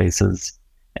China faces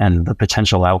and the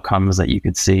potential outcomes that you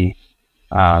could see.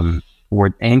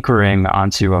 We're anchoring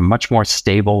onto a much more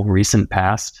stable recent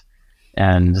past,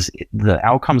 and the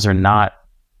outcomes are not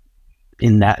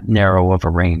in that narrow of a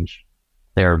range.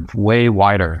 They're way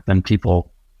wider than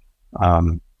people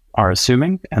are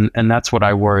assuming. And that's what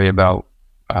I worry about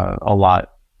a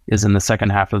lot, is in the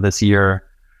second half of this year,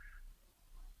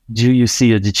 do you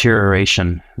see a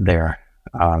deterioration there?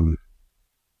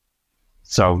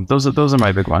 So those are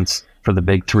my big ones for the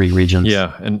big three regions.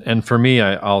 Yeah, and for me,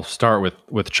 I'll start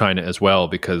with China as well,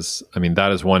 because I mean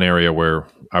that is one area where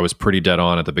I was pretty dead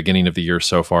on at the beginning of the year.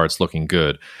 So far, it's looking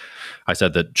good. I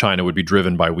said that China would be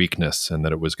driven by weakness, and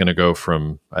that it was going to go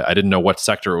from, I didn't know what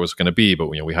sector it was going to be, but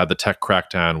we had the tech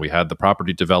crackdown, we had the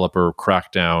property developer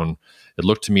crackdown. It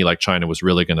looked to me like China was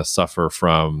really going to suffer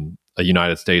from a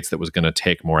United States that was going to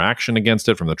take more action against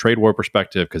it from the trade war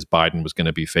perspective, because Biden was going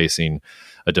to be facing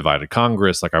a divided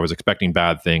Congress. Like, I was expecting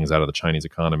bad things out of the Chinese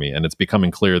economy, and it's becoming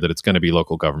clear that it's going to be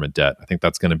local government debt. I think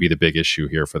that's going to be the big issue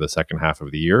here for the second half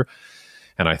of the year.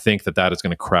 And I think that is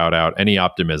going to crowd out any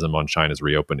optimism on China's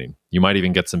reopening. You might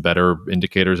even get some better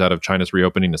indicators out of China's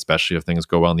reopening, especially if things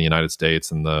go well in the United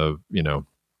States and the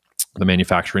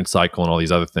manufacturing cycle and all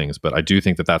these other things. But I do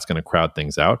think that that's going to crowd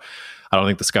things out. I don't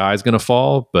think the sky is going to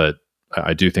fall, but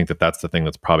I do think that that's the thing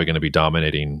that's probably going to be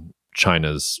dominating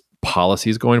China's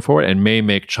policies going forward, and may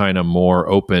make China more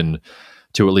open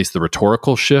to at least the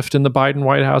rhetorical shift in the Biden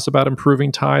White House about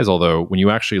improving ties. Although when you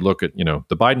actually look at,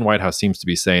 the Biden White House seems to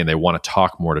be saying they want to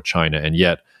talk more to China. And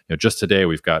yet, just today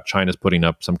we've got China's putting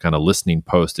up some kind of listening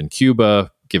post in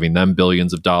Cuba, giving them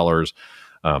billions of dollars.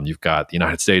 You've got the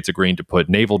United States agreeing to put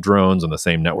naval drones on the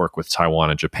same network with Taiwan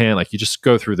and Japan. Like, you just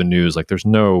go through the news, like there's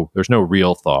no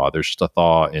real thaw. There's just a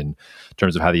thaw in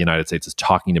terms of how the United States is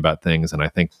talking about things. And I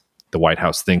think the White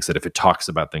House thinks that if it talks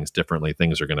about things differently,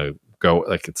 things are going to go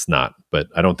like it's not. But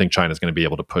I don't think China's going to be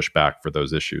able to push back for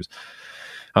those issues.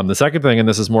 The second thing, and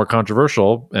this is more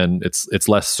controversial, and it's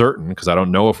less certain, because I don't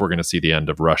know if we're going to see the end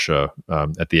of Russia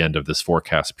at the end of this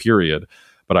forecast period.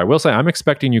 But I will say I'm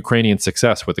expecting Ukrainian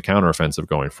success with the counteroffensive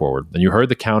going forward. And you heard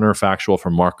the counterfactual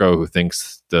from Marco, who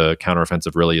thinks the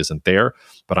counteroffensive really isn't there.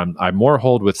 But I'm more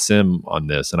hold with Sim on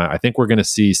this. And I think we're going to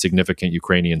see significant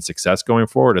Ukrainian success going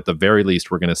forward. At the very least,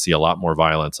 we're going to see a lot more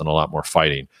violence and a lot more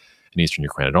fighting in eastern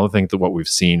Ukraine. I don't think that what we've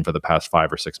seen for the past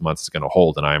 5 or 6 months is going to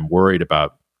hold. And I am worried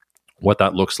about what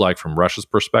that looks like from Russia's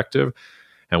perspective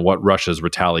and what Russia's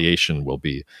retaliation will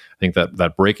be. I think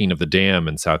that breaking of the dam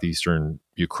in southeastern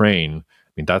Ukraine,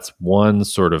 I mean, that's one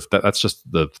sort of, that's just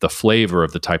the flavor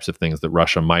of the types of things that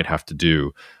Russia might have to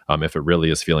do if it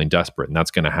really is feeling desperate. And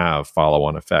that's going to have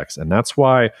follow-on effects. And that's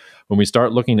why when we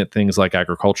start looking at things like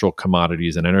agricultural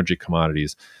commodities and energy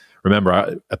commodities,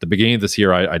 remember, at the beginning of this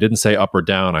year, I didn't say up or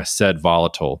down, I said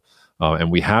volatile.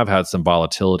 And we have had some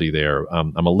volatility there.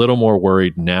 I'm a little more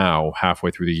worried now,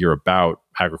 halfway through the year, about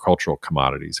agricultural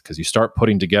commodities, because you start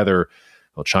putting together,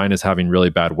 well, China's having really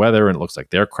bad weather and it looks like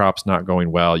their crop's not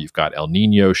going well. You've got El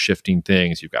Nino shifting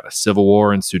things. You've got a civil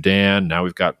war in Sudan. Now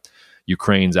we've got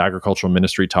Ukraine's agricultural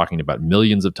ministry talking about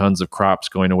millions of tons of crops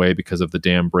going away because of the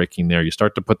dam breaking there. You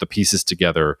start to put the pieces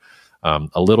together.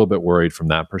 A little bit worried from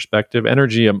that perspective.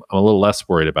 Energy, I'm a little less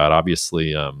worried about.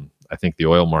 Obviously, I think the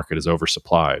oil market is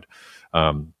oversupplied.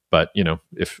 But,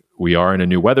 if we are in a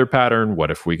new weather pattern,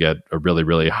 what if we get a really,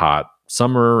 really hot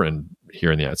summer and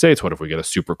here in the United States? What if we get a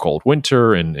super cold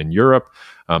winter in Europe?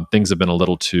 Things have been a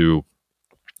little too,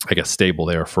 I guess, stable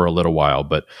there for a little while,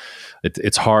 but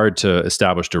it's hard to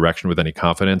establish direction with any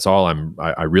confidence.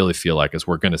 I really feel like is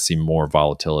we're going to see more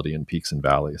volatility in peaks and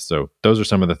valleys. So those are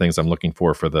some of the things I'm looking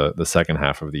for the second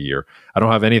half of the year. I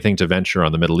don't have anything to venture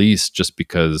on the Middle East just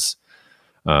because,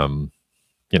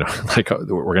 like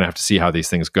we're going to have to see how these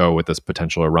things go with this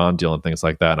potential Iran deal and things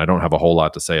like that. And I don't have a whole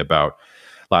lot to say about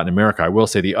Latin America. I will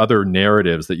say the other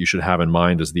narratives that you should have in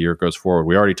mind as the year goes forward.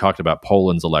 We already talked about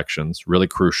Poland's elections, really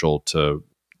crucial to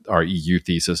our EU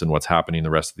thesis and what's happening the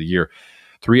rest of the year.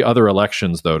 3 other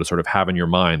elections, though, to sort of have in your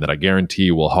mind that I guarantee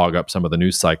will hog up some of the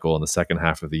news cycle in the second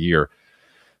half of the year.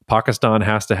 Pakistan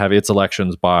has to have its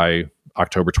elections by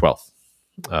October 12th.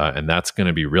 And that's going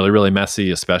to be really, really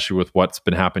messy, especially with what's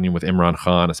been happening with Imran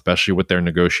Khan, especially with their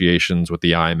negotiations with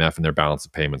the IMF and their balance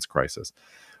of payments crisis.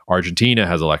 Argentina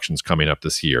has elections coming up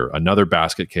this year, another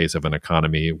basket case of an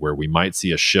economy where we might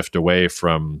see a shift away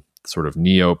from sort of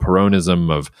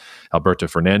neo-Peronism of Alberto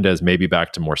Fernandez, maybe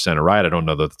back to more center-right. I don't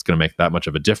know that it's going to make that much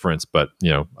of a difference, but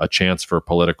a chance for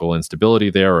political instability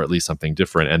there, or at least something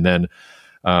different. And then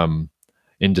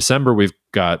in December, we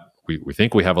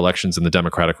think we have elections in the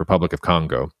Democratic Republic of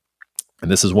Congo. And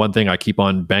this is one thing I keep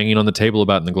on banging on the table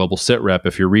about in the Global Sit Rep,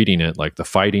 if you're reading it, like the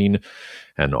fighting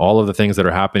and all of the things that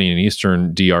are happening in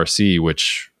Eastern DRC,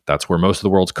 which that's where most of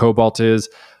the world's cobalt is.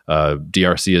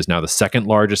 DRC is now the second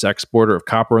largest exporter of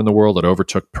copper in the world. It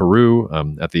overtook Peru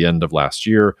at the end of last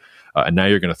year. And now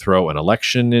you're going to throw an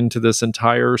election into this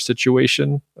entire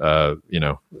situation.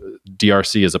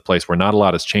 DRC is a place where not a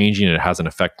lot is changing and it hasn't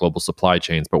affected global supply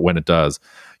chains. But when it does,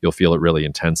 you'll feel it really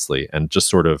intensely. And just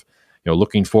sort of,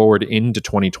 looking forward into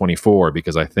 2024,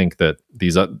 because I think that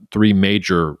these 3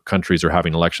 major countries are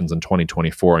having elections in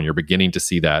 2024, and you're beginning to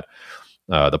see that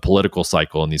the political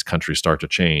cycle in these countries start to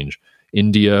change.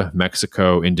 India,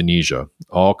 Mexico, Indonesia,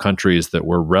 all countries that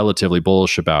we're relatively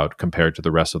bullish about compared to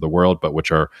the rest of the world, but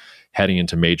which are heading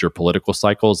into major political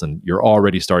cycles. And you're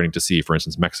already starting to see, for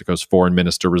instance, Mexico's foreign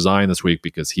minister resign this week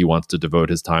because he wants to devote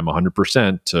his time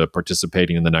 100% to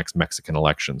participating in the next Mexican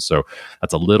election. So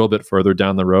that's a little bit further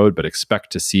down the road, but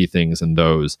expect to see things in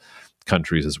those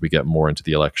countries as we get more into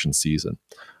the election season.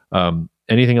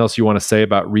 Anything else you want to say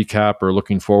about recap or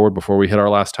looking forward before we hit our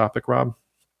last topic, Rob?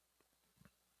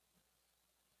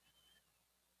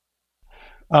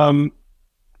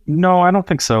 No, I don't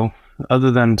think so.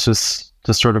 Other than just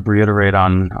to sort of reiterate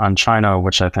on China,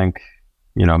 which I think,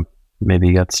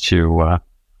 maybe gets to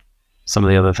some of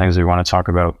the other things we want to talk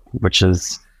about, which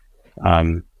is,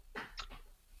 I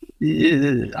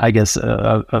guess,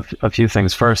 a few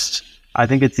things. First, I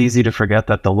think it's easy to forget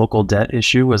that the local debt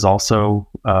issue is also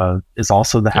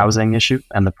the housing issue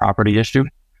and the property issue.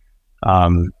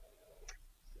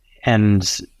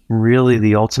 And really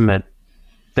the ultimate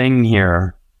thing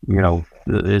here,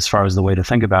 as far as the way to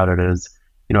think about it is,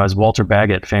 as Walter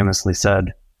Baggett famously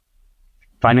said,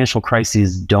 financial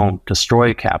crises don't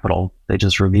destroy capital. They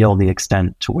just reveal the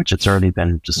extent to which it's already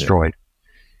been destroyed.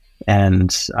 Yeah.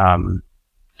 And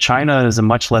China is a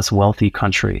much less wealthy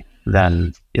country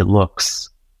than it looks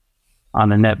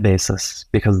on a net basis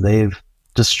because they've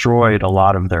destroyed a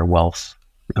lot of their wealth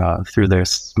through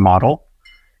this model.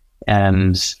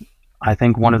 And I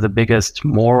think one of the biggest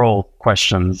moral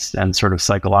questions and sort of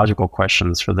psychological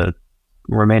questions for the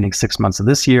remaining 6 months of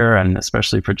this year, and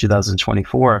especially for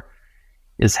 2024,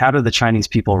 is how do the Chinese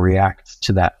people react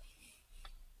to that?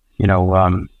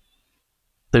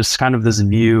 There's kind of this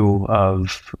view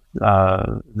of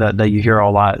that you hear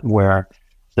a lot where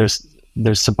there's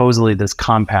supposedly this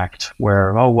compact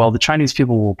where, the Chinese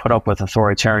people will put up with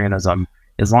authoritarianism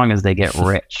as long as they get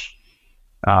rich.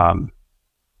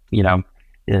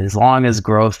 As long as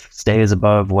growth stays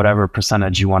above whatever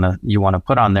percentage you want to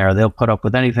put on there, they'll put up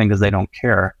with anything because they don't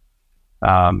care.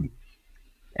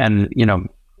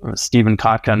 Stephen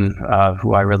Kotkin,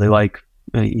 who I really like,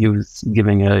 he was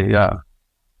giving a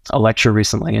lecture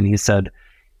recently, and he said,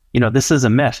 this is a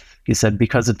myth. He said,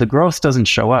 because if the growth doesn't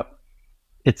show up,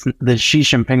 it's the Xi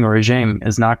Jinping regime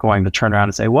is not going to turn around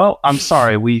and say, well, I'm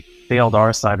sorry, we failed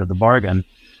our side of the bargain.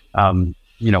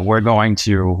 we're going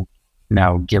to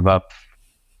now give up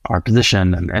our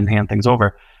position and hand things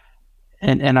over.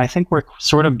 And I think we're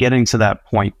sort of getting to that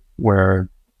point where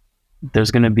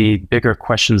there's going to be bigger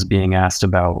questions being asked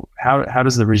about how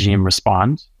does the regime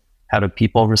respond? How do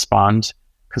people respond?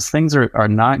 Because things are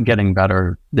not getting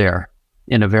better there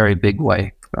in a very big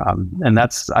way. And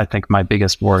that's, I think, my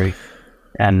biggest worry.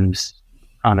 And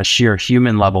on a sheer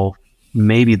human level,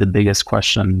 maybe the biggest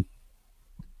question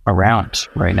around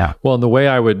right now. Well, and the way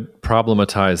I would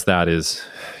problematize that is,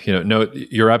 no,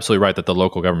 you're absolutely right that the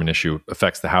local government issue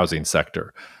affects the housing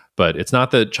sector. But it's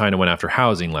not that China went after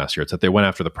housing last year. It's that they went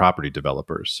after the property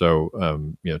developers. So,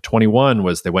 21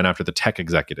 was they went after the tech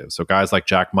executives. So guys like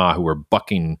Jack Ma who were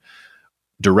bucking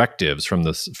directives from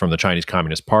the Chinese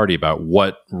Communist Party about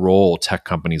what role tech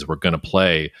companies were going to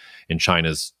play in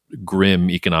China's grim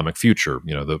economic future,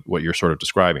 what you're sort of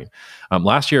describing.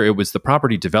 Last year, it was the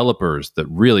property developers that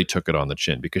really took it on the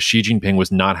chin because Xi Jinping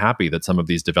was not happy that some of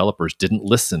these developers didn't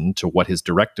listen to what his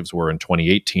directives were in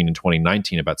 2018 and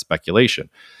 2019 about speculation.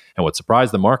 And what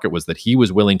surprised the market was that he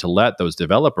was willing to let those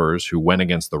developers who went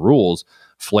against the rules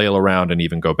flail around and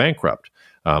even go bankrupt.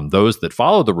 Those that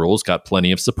followed the rules got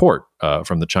plenty of support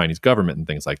from the Chinese government and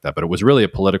things like that. But it was really a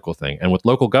political thing. And with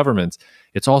local governments,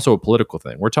 it's also a political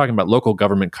thing. We're talking about local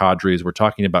government cadres. We're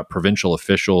talking about provincial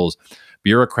officials,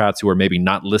 bureaucrats who are maybe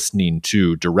not listening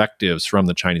to directives from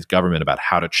the Chinese government about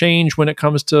how to change when it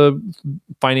comes to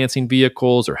financing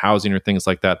vehicles or housing or things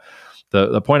like that.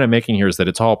 The point I'm making here is that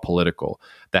it's all political.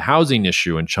 The housing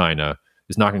issue in China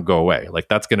is not going to go away. Like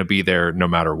that's going to be there no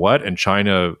matter what. And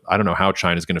China, I don't know how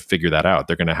China's going to figure that out.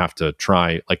 They're going to have to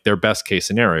try, like their best case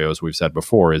scenario, as we've said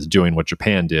before, is doing what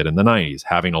Japan did in the 90s,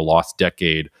 having a lost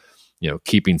decade,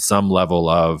 keeping some level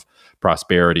of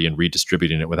prosperity and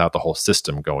redistributing it without the whole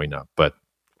system going up. But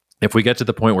if we get to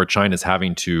the point where China's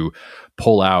having to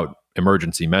pull out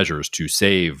emergency measures to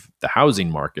save the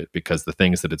housing market because the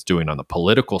things that it's doing on the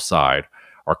political side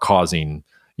are causing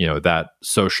that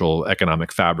social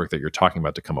economic fabric that you're talking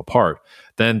about to come apart,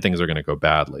 then things are going to go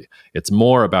badly. It's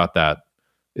more about that.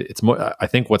 It's more, I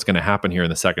think what's going to happen here in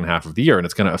the second half of the year, and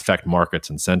it's going to affect markets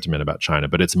and sentiment about China,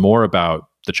 but it's more about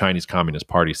the Chinese Communist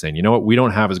Party saying, you know what, we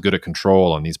don't have as good a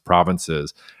control on these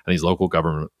provinces and these local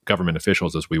government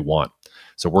officials as we want.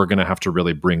 So we're going to have to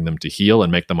really bring them to heel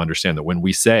and make them understand that when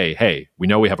we say, hey, we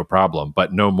know we have a problem,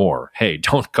 but no more. Hey,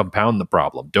 don't compound the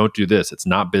problem. Don't do this. It's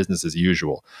not business as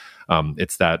usual.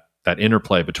 It's that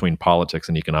interplay between politics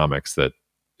and economics that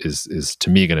is to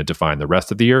me going to define the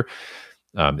rest of the year.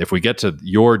 If we get to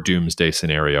your doomsday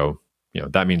scenario,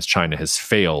 that means China has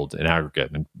failed in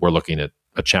aggregate, and we're looking at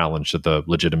a challenge to the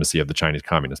legitimacy of the Chinese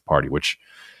Communist Party, which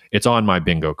it's on my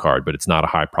bingo card, but it's not a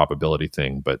high probability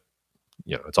thing. But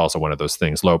it's also one of those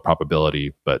things, low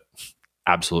probability, but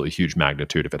absolutely huge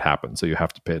magnitude if it happens. So you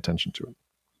have to pay attention to it.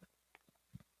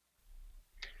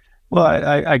 Well,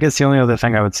 I guess the only other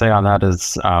thing I would say on that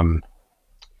is I'm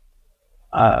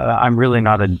really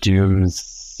not a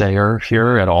doomsayer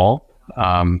here at all.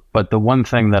 But the one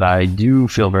thing that I do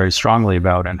feel very strongly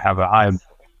about and have a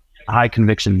high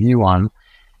conviction view on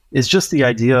is just the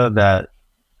idea that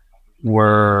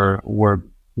we're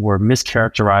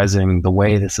mischaracterizing the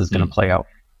way this is going to play out,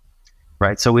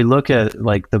 right? So we look at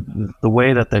like the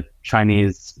way that the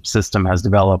Chinese system has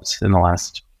developed in the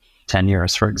last 10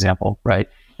 years, for example, right?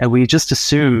 And we just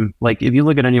assume, like, if you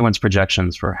look at anyone's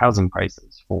projections for housing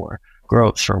prices, for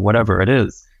growth, for whatever it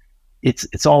is,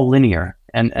 it's all linear.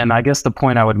 And I guess the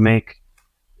point I would make,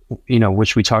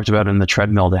 which we talked about in the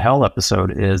treadmill to hell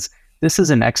episode, is this is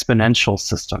an exponential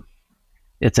system.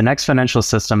 It's an exponential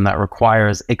system that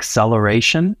requires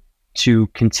acceleration to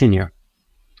continue.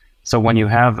 So when you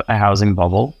have a housing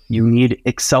bubble, you need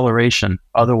acceleration.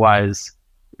 Otherwise,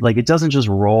 like, it doesn't just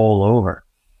roll over.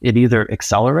 It either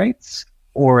accelerates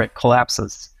or it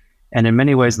collapses. And in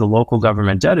many ways, the local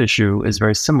government debt issue is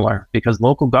very similar because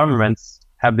local governments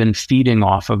have been feeding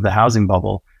off of the housing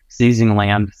bubble, seizing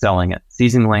land, selling it,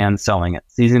 seizing land, selling it,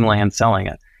 seizing land, selling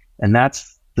it. And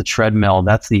that's the treadmill,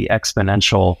 that's the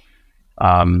exponential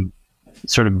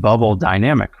sort of bubble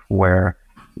dynamic where,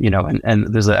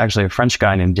 and there's actually a French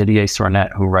guy named Didier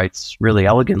Sornet who writes really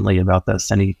elegantly about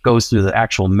this. And he goes through the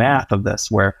actual math of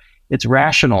this, where it's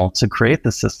rational to create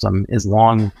the system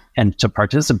and to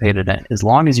participate in it, as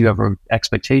long as you have an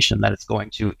expectation that it's going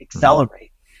to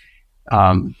accelerate.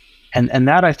 And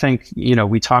that, I think,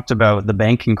 we talked about the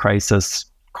banking crisis,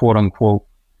 quote unquote,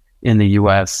 in the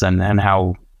U.S. and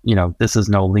how, this is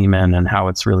no Lehman and how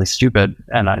it's really stupid.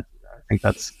 And I think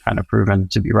that's kind of proven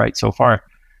to be right so far.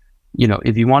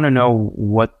 if you want to know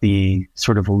what the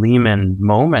sort of Lehman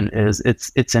moment is,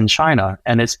 it's in China,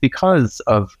 and it's because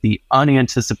of the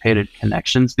unanticipated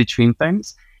connections between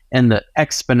things and the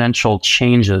exponential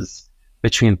changes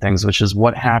between things, which is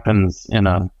what happens in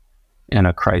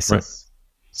a crisis. Right.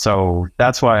 So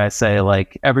that's why I say,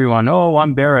 like, everyone, oh,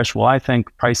 I'm bearish. Well, I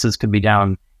think prices could be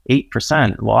down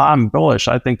 8%. Well, I'm bullish.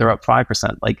 I think they're up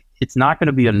 5%. Like, it's not going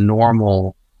to be a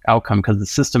normal outcome because the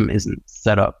system isn't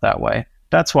set up that way.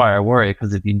 That's why I worry,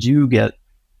 because if you do get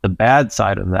the bad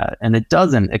side of that and it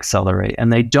doesn't accelerate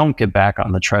and they don't get back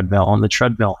on the treadmill and the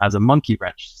treadmill has a monkey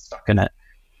wrench stuck in it,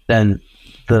 then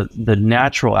the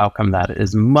natural outcome of that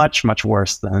is much, much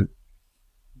worse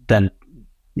than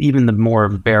even the more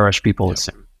bearish people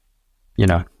assume.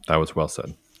 That was well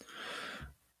said.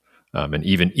 And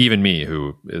even me,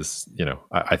 who is,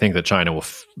 I think that China will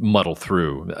muddle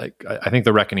through. I think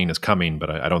the reckoning is coming, but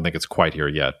I don't think it's quite here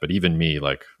yet. But even me,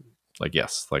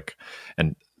 yes,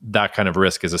 and that kind of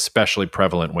risk is especially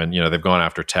prevalent when, they've gone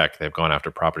after tech, they've gone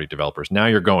after property developers. Now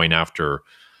you're going after,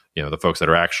 the folks that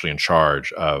are actually in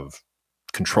charge of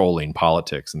controlling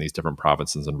politics in these different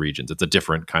provinces and regions. It's a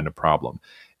different kind of problem.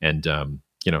 And,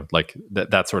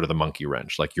 that's sort of the monkey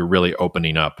wrench. Like, you're really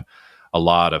opening up a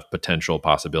lot of potential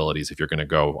possibilities if you're going to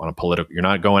go on a political. You're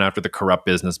not going after the corrupt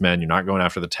businessmen. You're not going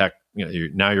after the tech.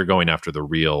 Now you're going after the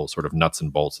real sort of nuts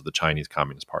and bolts of the Chinese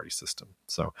Communist Party system.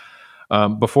 So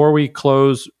before we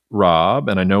close, Rob,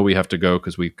 and I know we have to go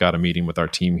because we've got a meeting with our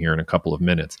team here in a couple of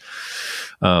minutes,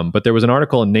 but there was an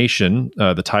article in Nation,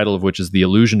 the title of which is "The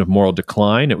Illusion of Moral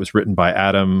Decline." It was written by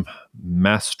Adam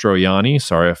Mastroianni,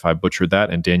 sorry if I butchered that,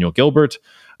 and Daniel Gilbert.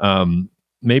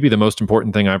 Maybe the most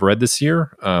important thing I've read this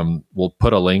year. We'll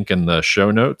put a link in the show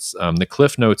notes. The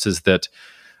Cliff Notes is that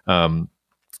and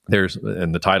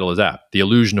the title is apt, "The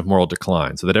Illusion of Moral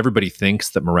Decline," so that everybody thinks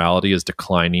that morality is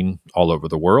declining all over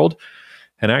the world.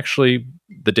 And actually,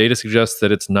 the data suggests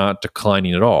that it's not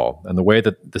declining at all. And the way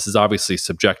that this is obviously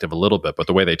subjective a little bit, but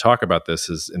the way they talk about this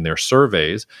is in their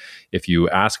surveys. If you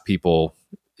ask people,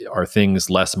 are things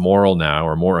less moral now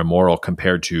or more immoral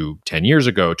compared to 10 years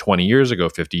ago, 20 years ago,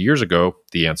 50 years ago,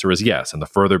 the answer is yes. And the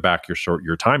further back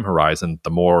your time horizon, the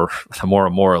more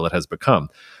immoral it has become.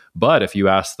 But if you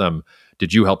ask them,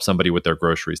 did you help somebody with their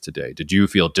groceries today? Did you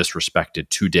feel disrespected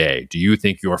today? Do you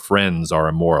think your friends are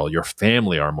immoral? Your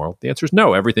family are immoral? The answer is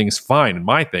no, everything's fine. And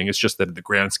my thing is just that in the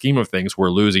grand scheme of things, we're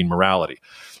losing morality.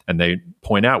 And they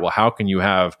point out, well, how can you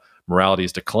have morality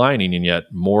is declining and yet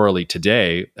morally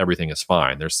today, everything is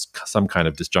fine? There's some kind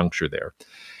of disjuncture there.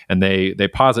 And they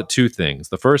posit two things.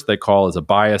 The first they call is a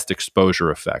biased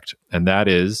exposure effect. And that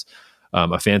is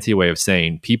a fancy way of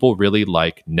saying people really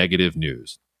like negative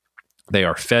news. They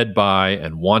are fed by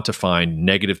and want to find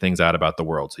negative things out about the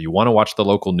world. So you want to watch the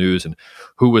local news and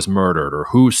who was murdered or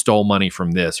who stole money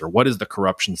from this or what is the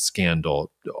corruption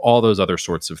scandal, all those other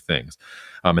sorts of things.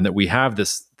 And that we have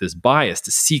this bias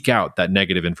to seek out that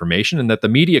negative information, and that the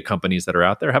media companies that are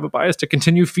out there have a bias to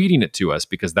continue feeding it to us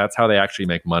because that's how they actually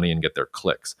make money and get their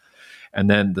clicks. And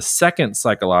then the second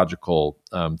psychological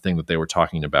thing that they were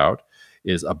talking about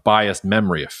is a biased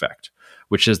memory effect,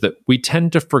 which is that we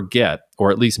tend to forget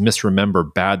or at least misremember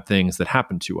bad things that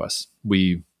happened to us.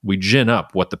 We gin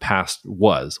up what the past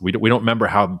was. We don't remember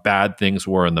how bad things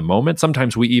were in the moment.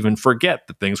 Sometimes we even forget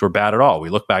that things were bad at all. We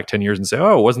look back 10 years and say,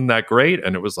 oh, wasn't that great?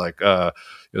 And it was like,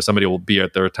 somebody will be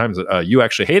at there are times that you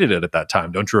actually hated it at that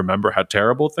time. Don't you remember how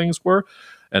terrible things were?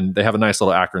 And they have a nice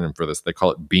little acronym for this. They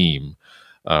call it BEAM,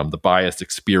 the biased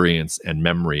experience and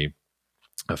memory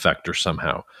effect or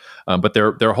somehow. But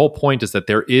their whole point is that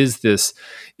there is this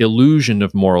illusion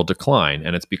of moral decline,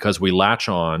 and it's because we latch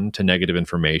on to negative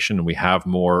information and we have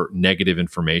more negative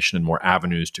information and more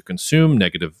avenues to consume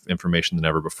negative information than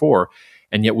ever before.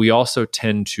 And yet we also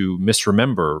tend to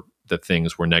misremember that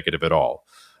things were negative at all.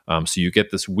 So you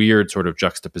get this weird sort of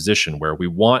juxtaposition where we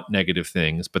want negative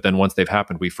things, but then once they've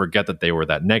happened, we forget that they were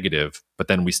that negative, but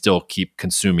then we still keep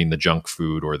consuming the junk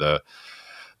food or the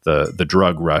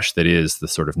drug rush that is the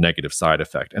sort of negative side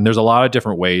effect. And there's a lot of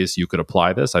different ways you could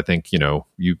apply this. I think,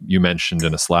 you mentioned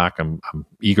in a Slack, I'm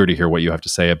eager to hear what you have to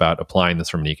say about applying this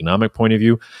from an economic point of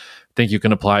view. I think you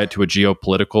can apply it to a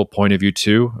geopolitical point of view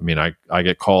too. I mean, I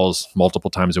get calls multiple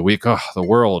times a week, the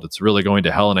world, it's really going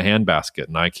to hell in a handbasket.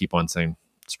 And I keep on saying,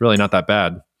 it's really not that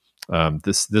bad.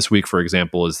 This week, for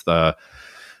example, is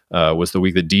was the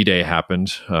week that D-Day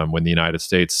happened, when the United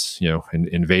States,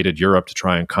 invaded Europe to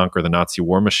try and conquer the Nazi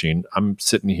war machine. I'm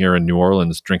sitting here in New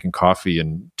Orleans drinking coffee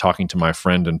and talking to my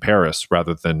friend in Paris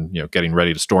rather than, getting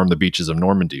ready to storm the beaches of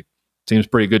Normandy. Seems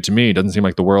pretty good to me. It doesn't seem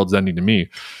like the world's ending to me.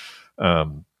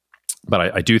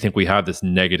 But I do think we have this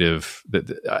negative,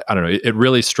 I don't know, it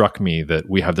really struck me that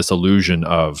we have this illusion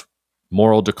of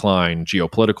moral decline,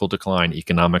 geopolitical decline,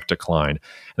 economic decline, and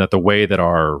that the way that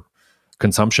our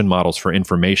consumption models for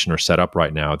information are set up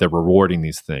right now, they're rewarding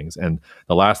these things. And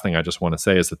the last thing I just want to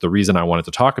say is that the reason I wanted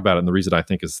to talk about it, and the reason I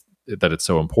think is that it's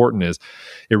so important, is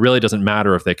it really doesn't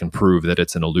matter if they can prove that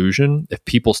it's an illusion. If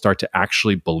people start to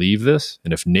actually believe this,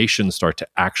 and if nations start to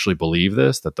actually believe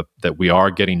this, that we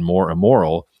are getting more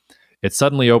immoral, it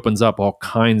suddenly opens up all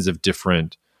kinds of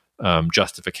different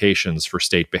justifications for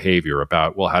state behavior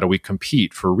about, well, how do we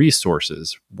compete for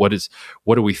resources? What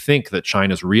do we think that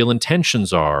China's real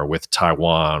intentions are with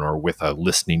Taiwan or with a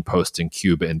listening post in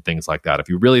Cuba and things like that? If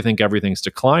you really think everything's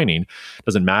declining, it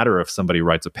doesn't matter if somebody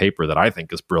writes a paper that I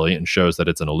think is brilliant and shows that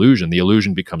it's an illusion. The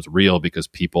illusion becomes real because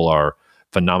people are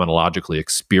phenomenologically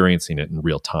experiencing it in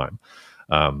real time.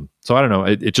 So I don't know.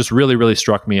 It just really, really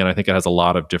struck me, and I think it has a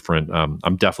lot of different.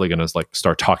 I'm definitely going to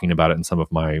start talking about it in some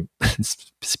of my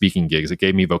speaking gigs. It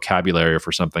gave me vocabulary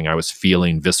for something I was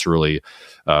feeling viscerally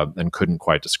and couldn't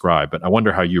quite describe. But I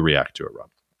wonder how you react to it,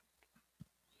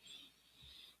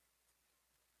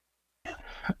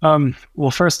 Rob.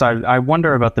 Well, first, I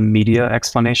wonder about the media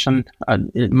explanation.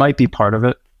 It might be part of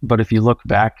it, but if you look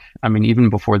back, I mean, even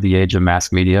before the age of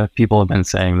mass media, people have been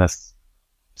saying this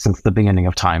since the beginning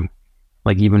of time.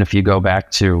 Like, even if you go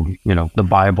back to, the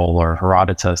Bible or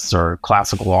Herodotus or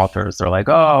classical authors, they're like,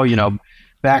 oh,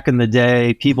 back in the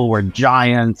day, people were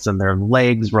giants and their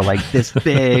legs were like this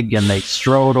big and they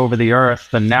strode over the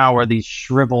earth. And now we're these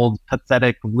shriveled,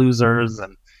 pathetic losers.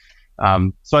 And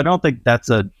so I don't think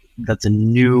that's a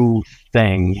new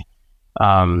thing.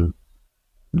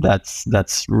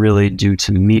 That's really due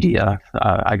to media.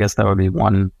 I guess that would be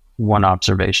one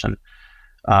observation.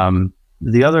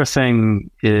 The other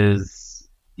thing is,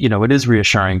 it is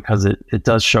reassuring because it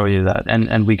does show you that,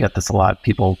 and we get this a lot,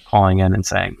 people calling in and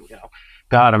saying,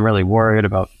 God, I'm really worried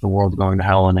about the world going to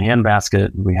hell in a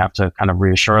handbasket. We have to kind of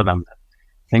reassure them that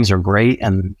things are great,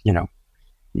 and,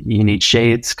 you need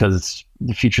shades because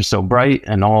the future's so bright,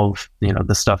 and all of,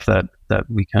 the stuff that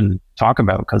we can talk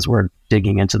about because we're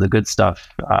digging into the good stuff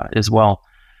as well.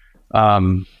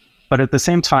 But at the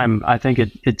same time, I think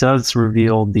it does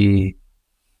reveal the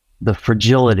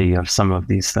fragility of some of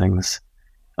these things.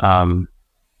 And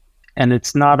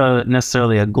it's not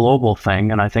necessarily a global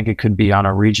thing, and I think it could be on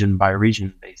a region by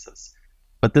region basis.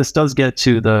 But this does get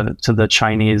to the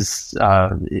Chinese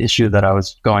issue that I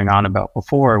was going on about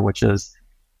before, which is,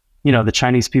 the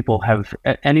Chinese people have,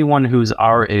 anyone who's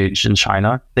our age in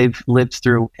China, they've lived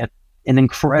through an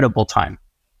incredible time.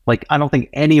 Like, I don't think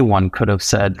anyone could have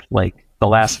said, like, the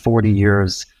last 40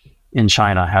 years in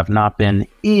China have not been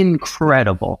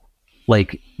incredible,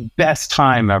 like, best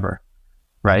time ever.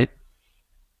 Right?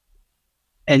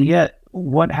 And yet,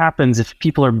 what happens if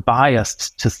people are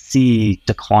biased to see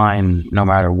decline no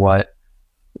matter what?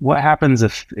 What happens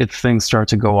if things start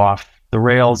to go off the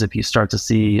rails, if you start to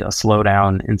see a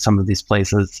slowdown in some of these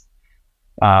places?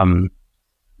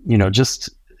 Just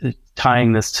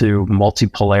tying this to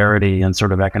multipolarity and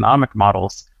sort of economic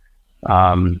models,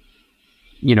 when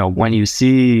you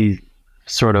see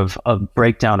sort of a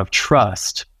breakdown of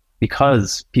trust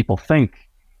because people think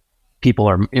people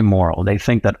are immoral, they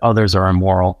think that others are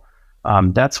immoral,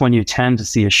 that's when you tend to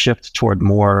see a shift toward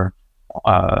more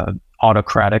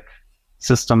autocratic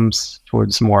systems,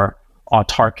 towards more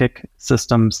autarkic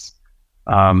systems.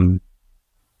 And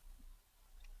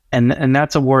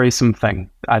that's a worrisome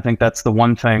thing. I think that's the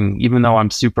one thing, even though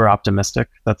I'm super optimistic,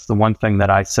 that's the one thing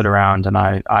that I sit around and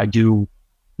I do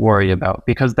worry about,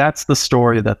 because that's the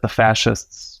story that the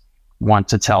fascists want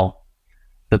to tell.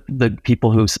 The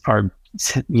people who are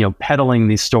peddling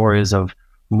these stories of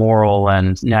moral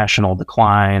and national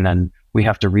decline, and we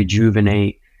have to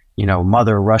rejuvenate,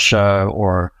 Mother Russia,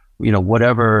 or,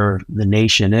 whatever the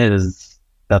nation is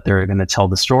that they're going to tell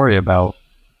the story about.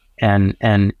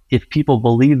 And if people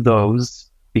believe those,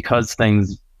 because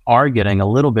things are getting a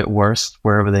little bit worse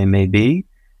wherever they may be,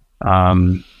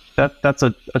 that's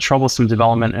a troublesome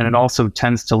development. And it also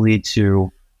tends to lead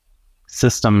to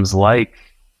systems like,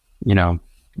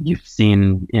 you've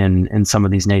seen in some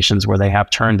of these nations where they have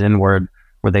turned inward,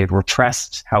 where they've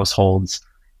repressed households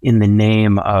in the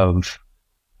name of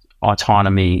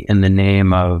autonomy, in the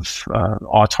name of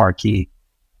autarky.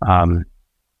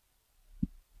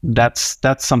 That's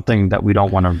something that we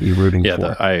don't want to be rooting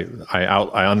for. I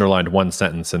underlined one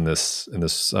sentence in this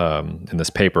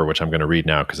paper, which I'm going to read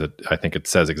now because I think it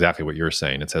says exactly what you're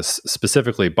saying. It says,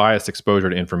 specifically, biased exposure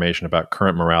to information about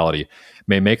current morality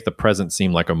may make the present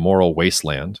seem like a moral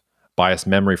wasteland. Biased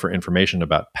memory for information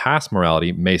about past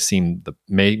morality may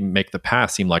make the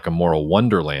past seem like a moral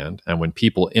wonderland. And when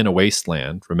people in a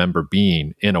wasteland remember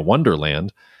being in a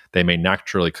wonderland, they may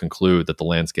naturally conclude that the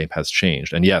landscape has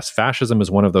changed. And yes, fascism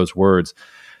is one of those words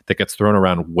that gets thrown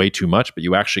around way too much, but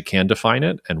you actually can define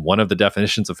it. And one of the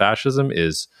definitions of fascism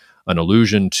is an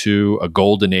allusion to a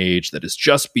golden age that is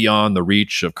just beyond the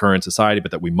reach of current society, but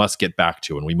that we must get back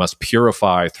to, and we must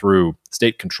purify through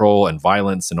state control and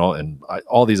violence and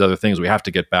all these other things. We have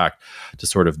to get back to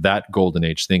sort of that golden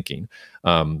age thinking.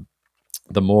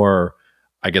 The more,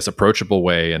 I guess, approachable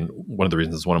way, and one of the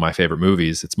reasons it's one of my favorite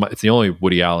movies, it's the only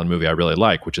Woody Allen movie I really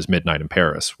like, which is Midnight in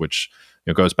Paris, which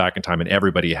goes back in time, and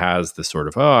everybody has this sort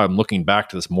of, I'm looking back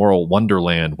to this moral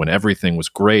wonderland when everything was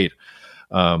great.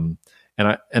 And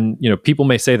people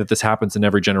may say that this happens in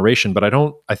every generation, but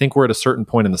I think we're at a certain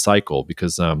point in the cycle,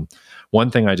 because one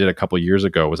thing I did a couple of years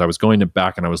ago was I was going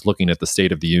back and I was looking at the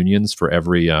State of the Unions for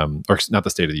every, or not the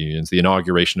State of the Unions, the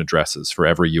inauguration addresses for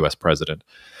every U.S. president.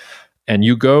 And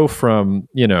you go from,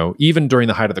 even during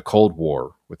the height of the Cold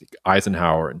War with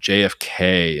Eisenhower and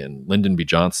JFK and Lyndon B.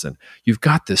 Johnson, you've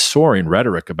got this soaring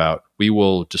rhetoric about we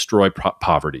will destroy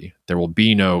poverty. There will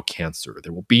be no cancer.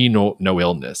 There will be no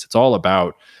illness. It's all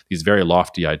about these very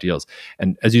lofty ideals.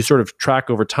 And as you sort of track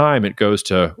over time, it goes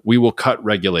to we will cut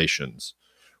regulations.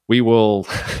 We will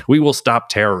stop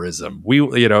terrorism.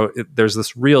 There's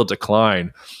this real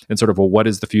decline in sort of, well, what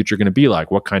is the future going to be like?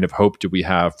 What kind of hope do we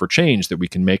have for change that we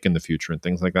can make in the future and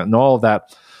things like that? And all of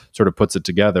that sort of puts it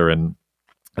together. And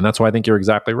that's why I think you're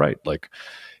exactly right. Like,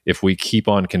 if we keep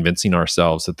on convincing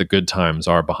ourselves that the good times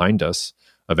are behind us,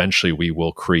 eventually we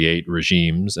will create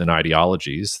regimes and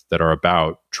ideologies that are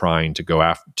about trying to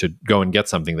go and get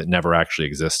something that never actually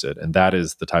existed. And that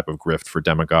is the type of grift for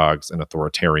demagogues and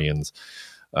authoritarians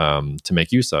to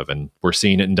make use of. And we're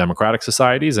seeing it in democratic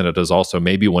societies, and it is also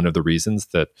maybe one of the reasons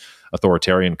that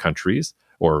authoritarian countries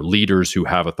or leaders who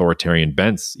have authoritarian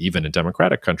bents, even in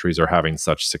democratic countries, are having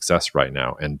such success right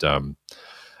now. And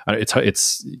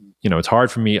it's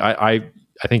hard for me. I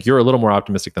think you're a little more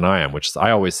optimistic than I am, which is,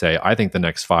 I always say, I think the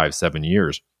next 5-7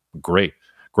 years, great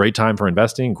time for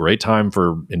investing, great time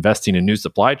for investing in new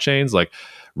supply chains, like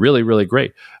really, really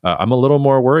great. I'm a little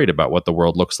more worried about what the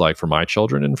world looks like for my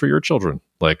children and for your children.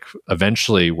 Like,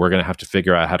 eventually we're going to have to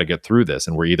figure out how to get through this.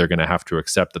 And we're either going to have to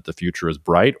accept that the future is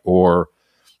bright, or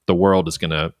the world is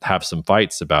going to have some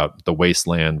fights about the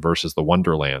wasteland versus the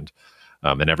wonderland.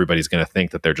 And everybody's going to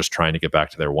think that they're just trying to get back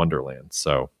to their wonderland.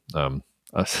 So,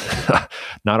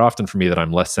 not often for me that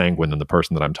I'm less sanguine than the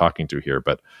person that I'm talking to here,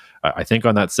 but I think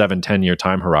on that 7-10 year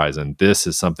time horizon, this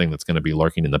is something that's going to be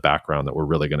lurking in the background that we're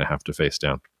really going to have to face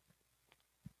down.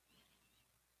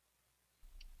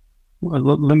 Well,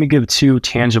 let me give 2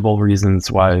 tangible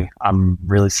reasons why I'm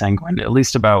really sanguine, at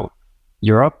least about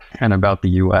Europe and about the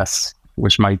U.S.,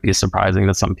 which might be surprising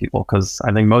to some people, because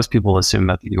I think most people assume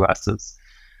that the U.S. is,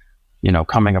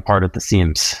 coming apart at the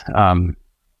seams.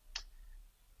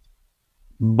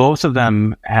 Both of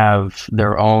them have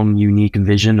their own unique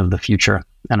vision of the future,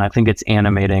 and I think it's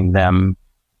animating them,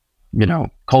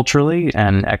 culturally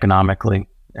and economically.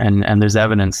 And there's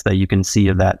evidence that you can see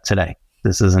of that today.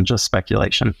 This isn't just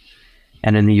speculation.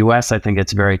 And in the US, I think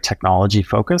it's very technology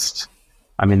focused.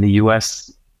 I mean, the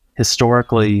US,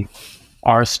 historically,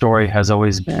 our story has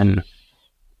always been,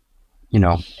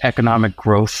 economic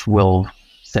growth will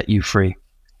set you free.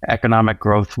 Economic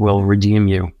growth will redeem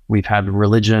you. We've had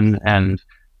religion and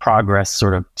progress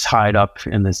sort of tied up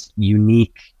in this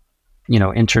unique,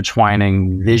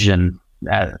 intertwining vision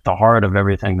at the heart of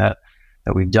everything that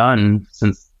we've done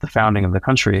since the founding of the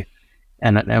country.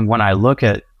 And when I look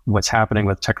at what's happening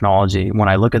with technology, when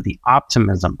I look at the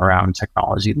optimism around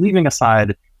technology, leaving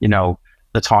aside, the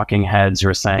talking heads who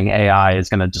are saying AI is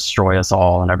going to destroy us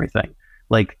all and everything.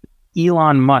 Like,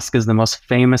 Elon Musk is the most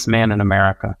famous man in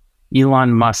America.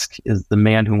 Elon Musk is the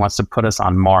man who wants to put us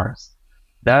on Mars.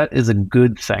 That is a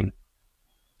good thing.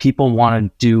 People want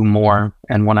to do more.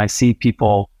 And when I see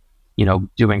people,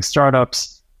 doing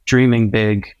startups, dreaming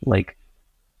big, like,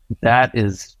 that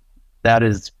is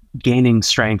gaining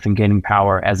strength and gaining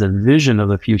power as a vision of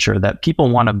the future that people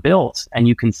want to build. And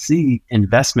you can see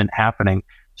investment happening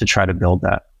to try to build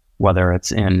that, whether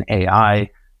it's in AI,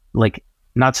 like,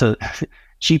 not to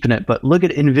cheapen it, but look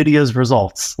at NVIDIA's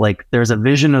results. Like, there's a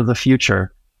vision of the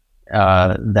future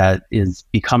that is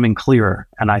becoming clearer.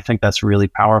 And I think that's really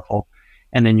powerful.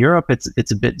 And in Europe,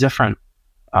 it's a bit different.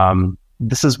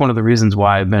 This is one of the reasons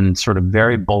why I've been sort of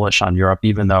very bullish on Europe,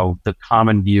 even though the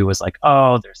common view is like,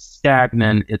 oh, they're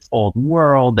stagnant, it's old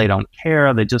world, they don't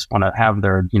care, they just want to have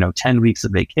their 10 weeks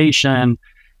of vacation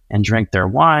and drink their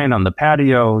wine on the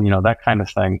patio, that kind of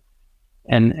thing.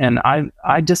 And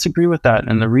I disagree with that.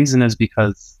 And the reason is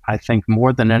because I think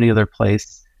more than any other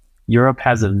place, Europe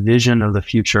has a vision of the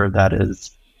future that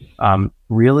is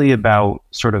really about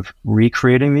sort of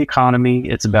recreating the economy.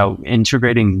 It's about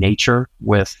integrating nature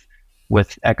with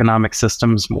economic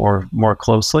systems more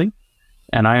closely.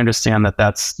 And I understand that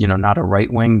that's, not a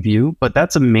right-wing view, but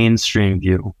that's a mainstream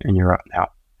view in Europe now.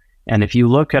 And if you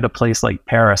look at a place like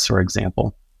Paris, for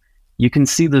example, you can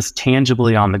see this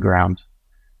tangibly on the ground.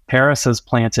 Paris has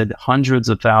planted hundreds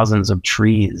of thousands of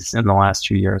trees in the last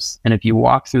 2 years. And if you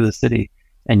walk through the city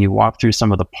and you walk through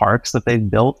some of the parks that they've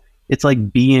built, it's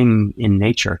like being in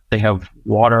nature. They have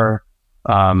water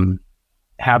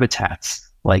habitats.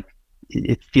 Like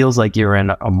it feels like you're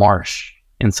in a marsh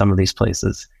in some of these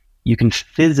places. You can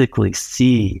physically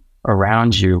see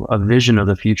around you a vision of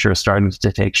the future starting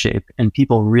to take shape, and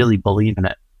people really believe in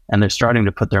it. And they're starting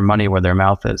to put their money where their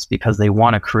mouth is because they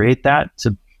want to create that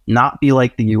to not be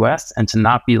like the U.S. and to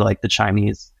not be like the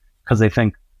Chinese, because they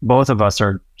think both of us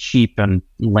are cheap and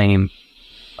lame.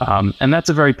 And that's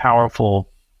a very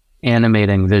powerful,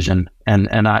 animating vision.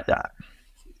 And I,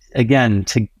 again,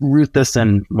 to root this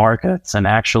in markets and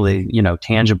actually,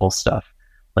 tangible stuff,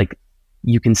 like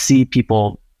you can see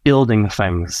people building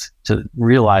things to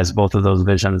realize both of those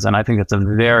visions. And I think that's a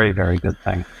very, very good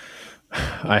thing.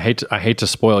 I hate to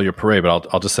spoil your parade, but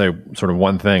I'll just say sort of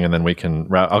one thing, and then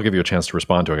I'll give you a chance to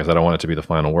respond to it because I don't want it to be the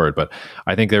final word. But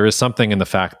I think there is something in the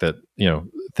fact that,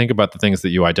 think about the things that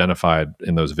you identified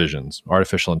in those visions: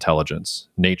 artificial intelligence,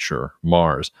 nature,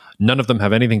 Mars. None of them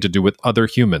have anything to do with other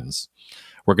humans.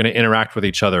 We're going to interact with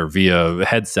each other via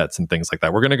headsets and things like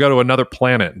that. We're going to go to another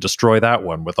planet and destroy that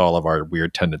one with all of our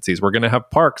weird tendencies. We're going to have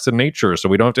parks and nature, so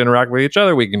we don't have to interact with each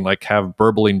other. We can have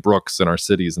burbling brooks in our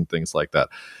cities and things like that.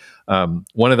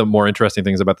 One of the more interesting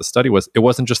things about the study was it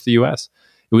wasn't just the U.S.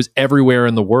 It was everywhere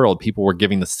in the world. People were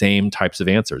giving the same types of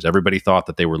answers. Everybody thought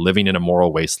that they were living in a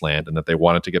moral wasteland and that they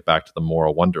wanted to get back to the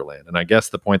moral wonderland. And I guess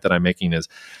the point that I'm making is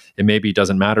it maybe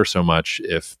doesn't matter so much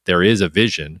if there is a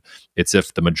vision. It's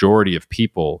if the majority of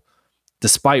people,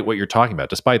 despite what you're talking about,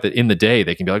 despite that in the day,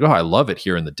 they can be like, oh, I love it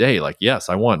here in the day. Like, yes,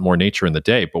 I want more nature in the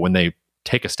day. But when they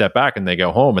take a step back and they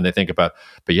go home and they think about,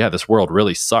 but yeah, this world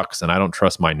really sucks and I don't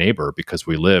trust my neighbor because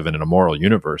we live in an immoral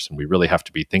universe, and we really have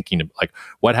to be thinking like,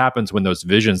 what happens when those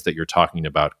visions that you're talking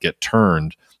about get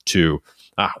turned to,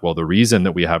 well, the reason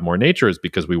that we have more nature is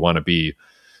because we want to be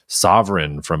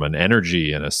sovereign from an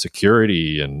energy and a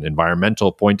security and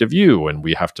environmental point of view, and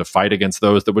we have to fight against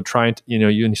those that would try and,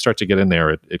 you start to get in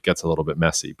there, it gets a little bit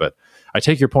messy. But I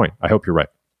take your point. I hope you're right.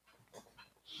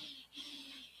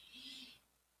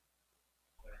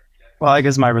 Well, I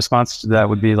guess my response to that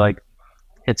would be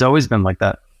it's always been like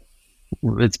that.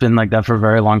 It's been like that for a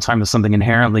very long time. There's something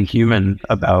inherently human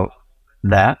about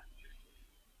that.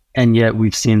 And yet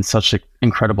we've seen such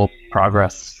incredible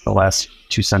progress the last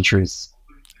 2 centuries.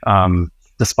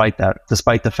 Despite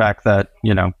the fact that,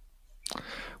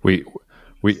 we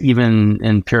even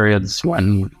in periods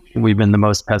when we've been the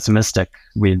most pessimistic,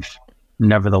 we've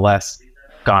nevertheless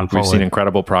gone forward. We've seen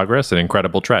incredible progress and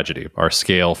incredible tragedy. Our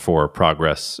scale for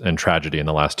progress and tragedy in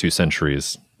the last 2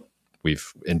 centuries,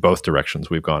 in both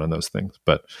directions, we've gone in those things.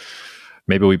 But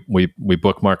maybe we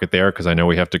bookmark it there because I know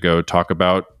we have to go talk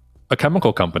about a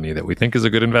chemical company that we think is a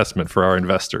good investment for our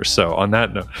investors. So on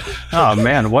that note, oh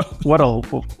man, what a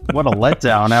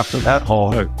letdown after that whole.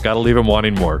 Got to leave them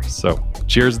wanting more. So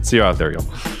cheers and see you out there, y'all.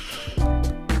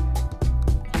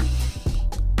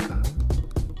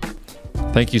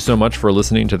 Thank you so much for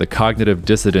listening to the Cognitive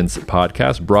Dissidence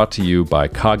podcast, brought to you by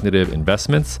Cognitive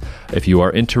Investments. If you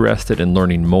are interested in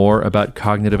learning more about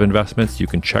cognitive investments, you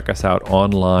can check us out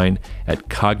online at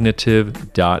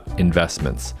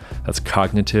cognitive.investments. That's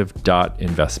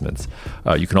cognitive.investments.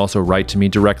 You can also write to me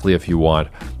directly if you want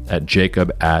at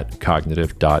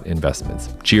jacob@cognitive.investments.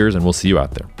 Cheers, and we'll see you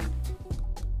out there.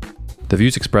 The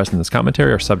views expressed in this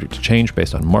commentary are subject to change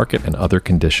based on market and other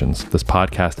conditions. This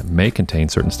podcast may contain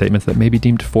certain statements that may be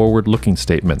deemed forward-looking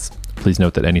statements. Please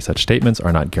note that any such statements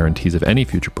are not guarantees of any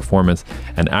future performance,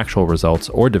 and actual results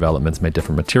or developments may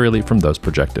differ materially from those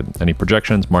projected. Any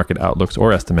projections, market outlooks,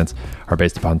 or estimates are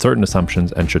based upon certain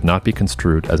assumptions and should not be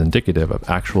construed as indicative of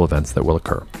actual events that will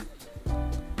occur.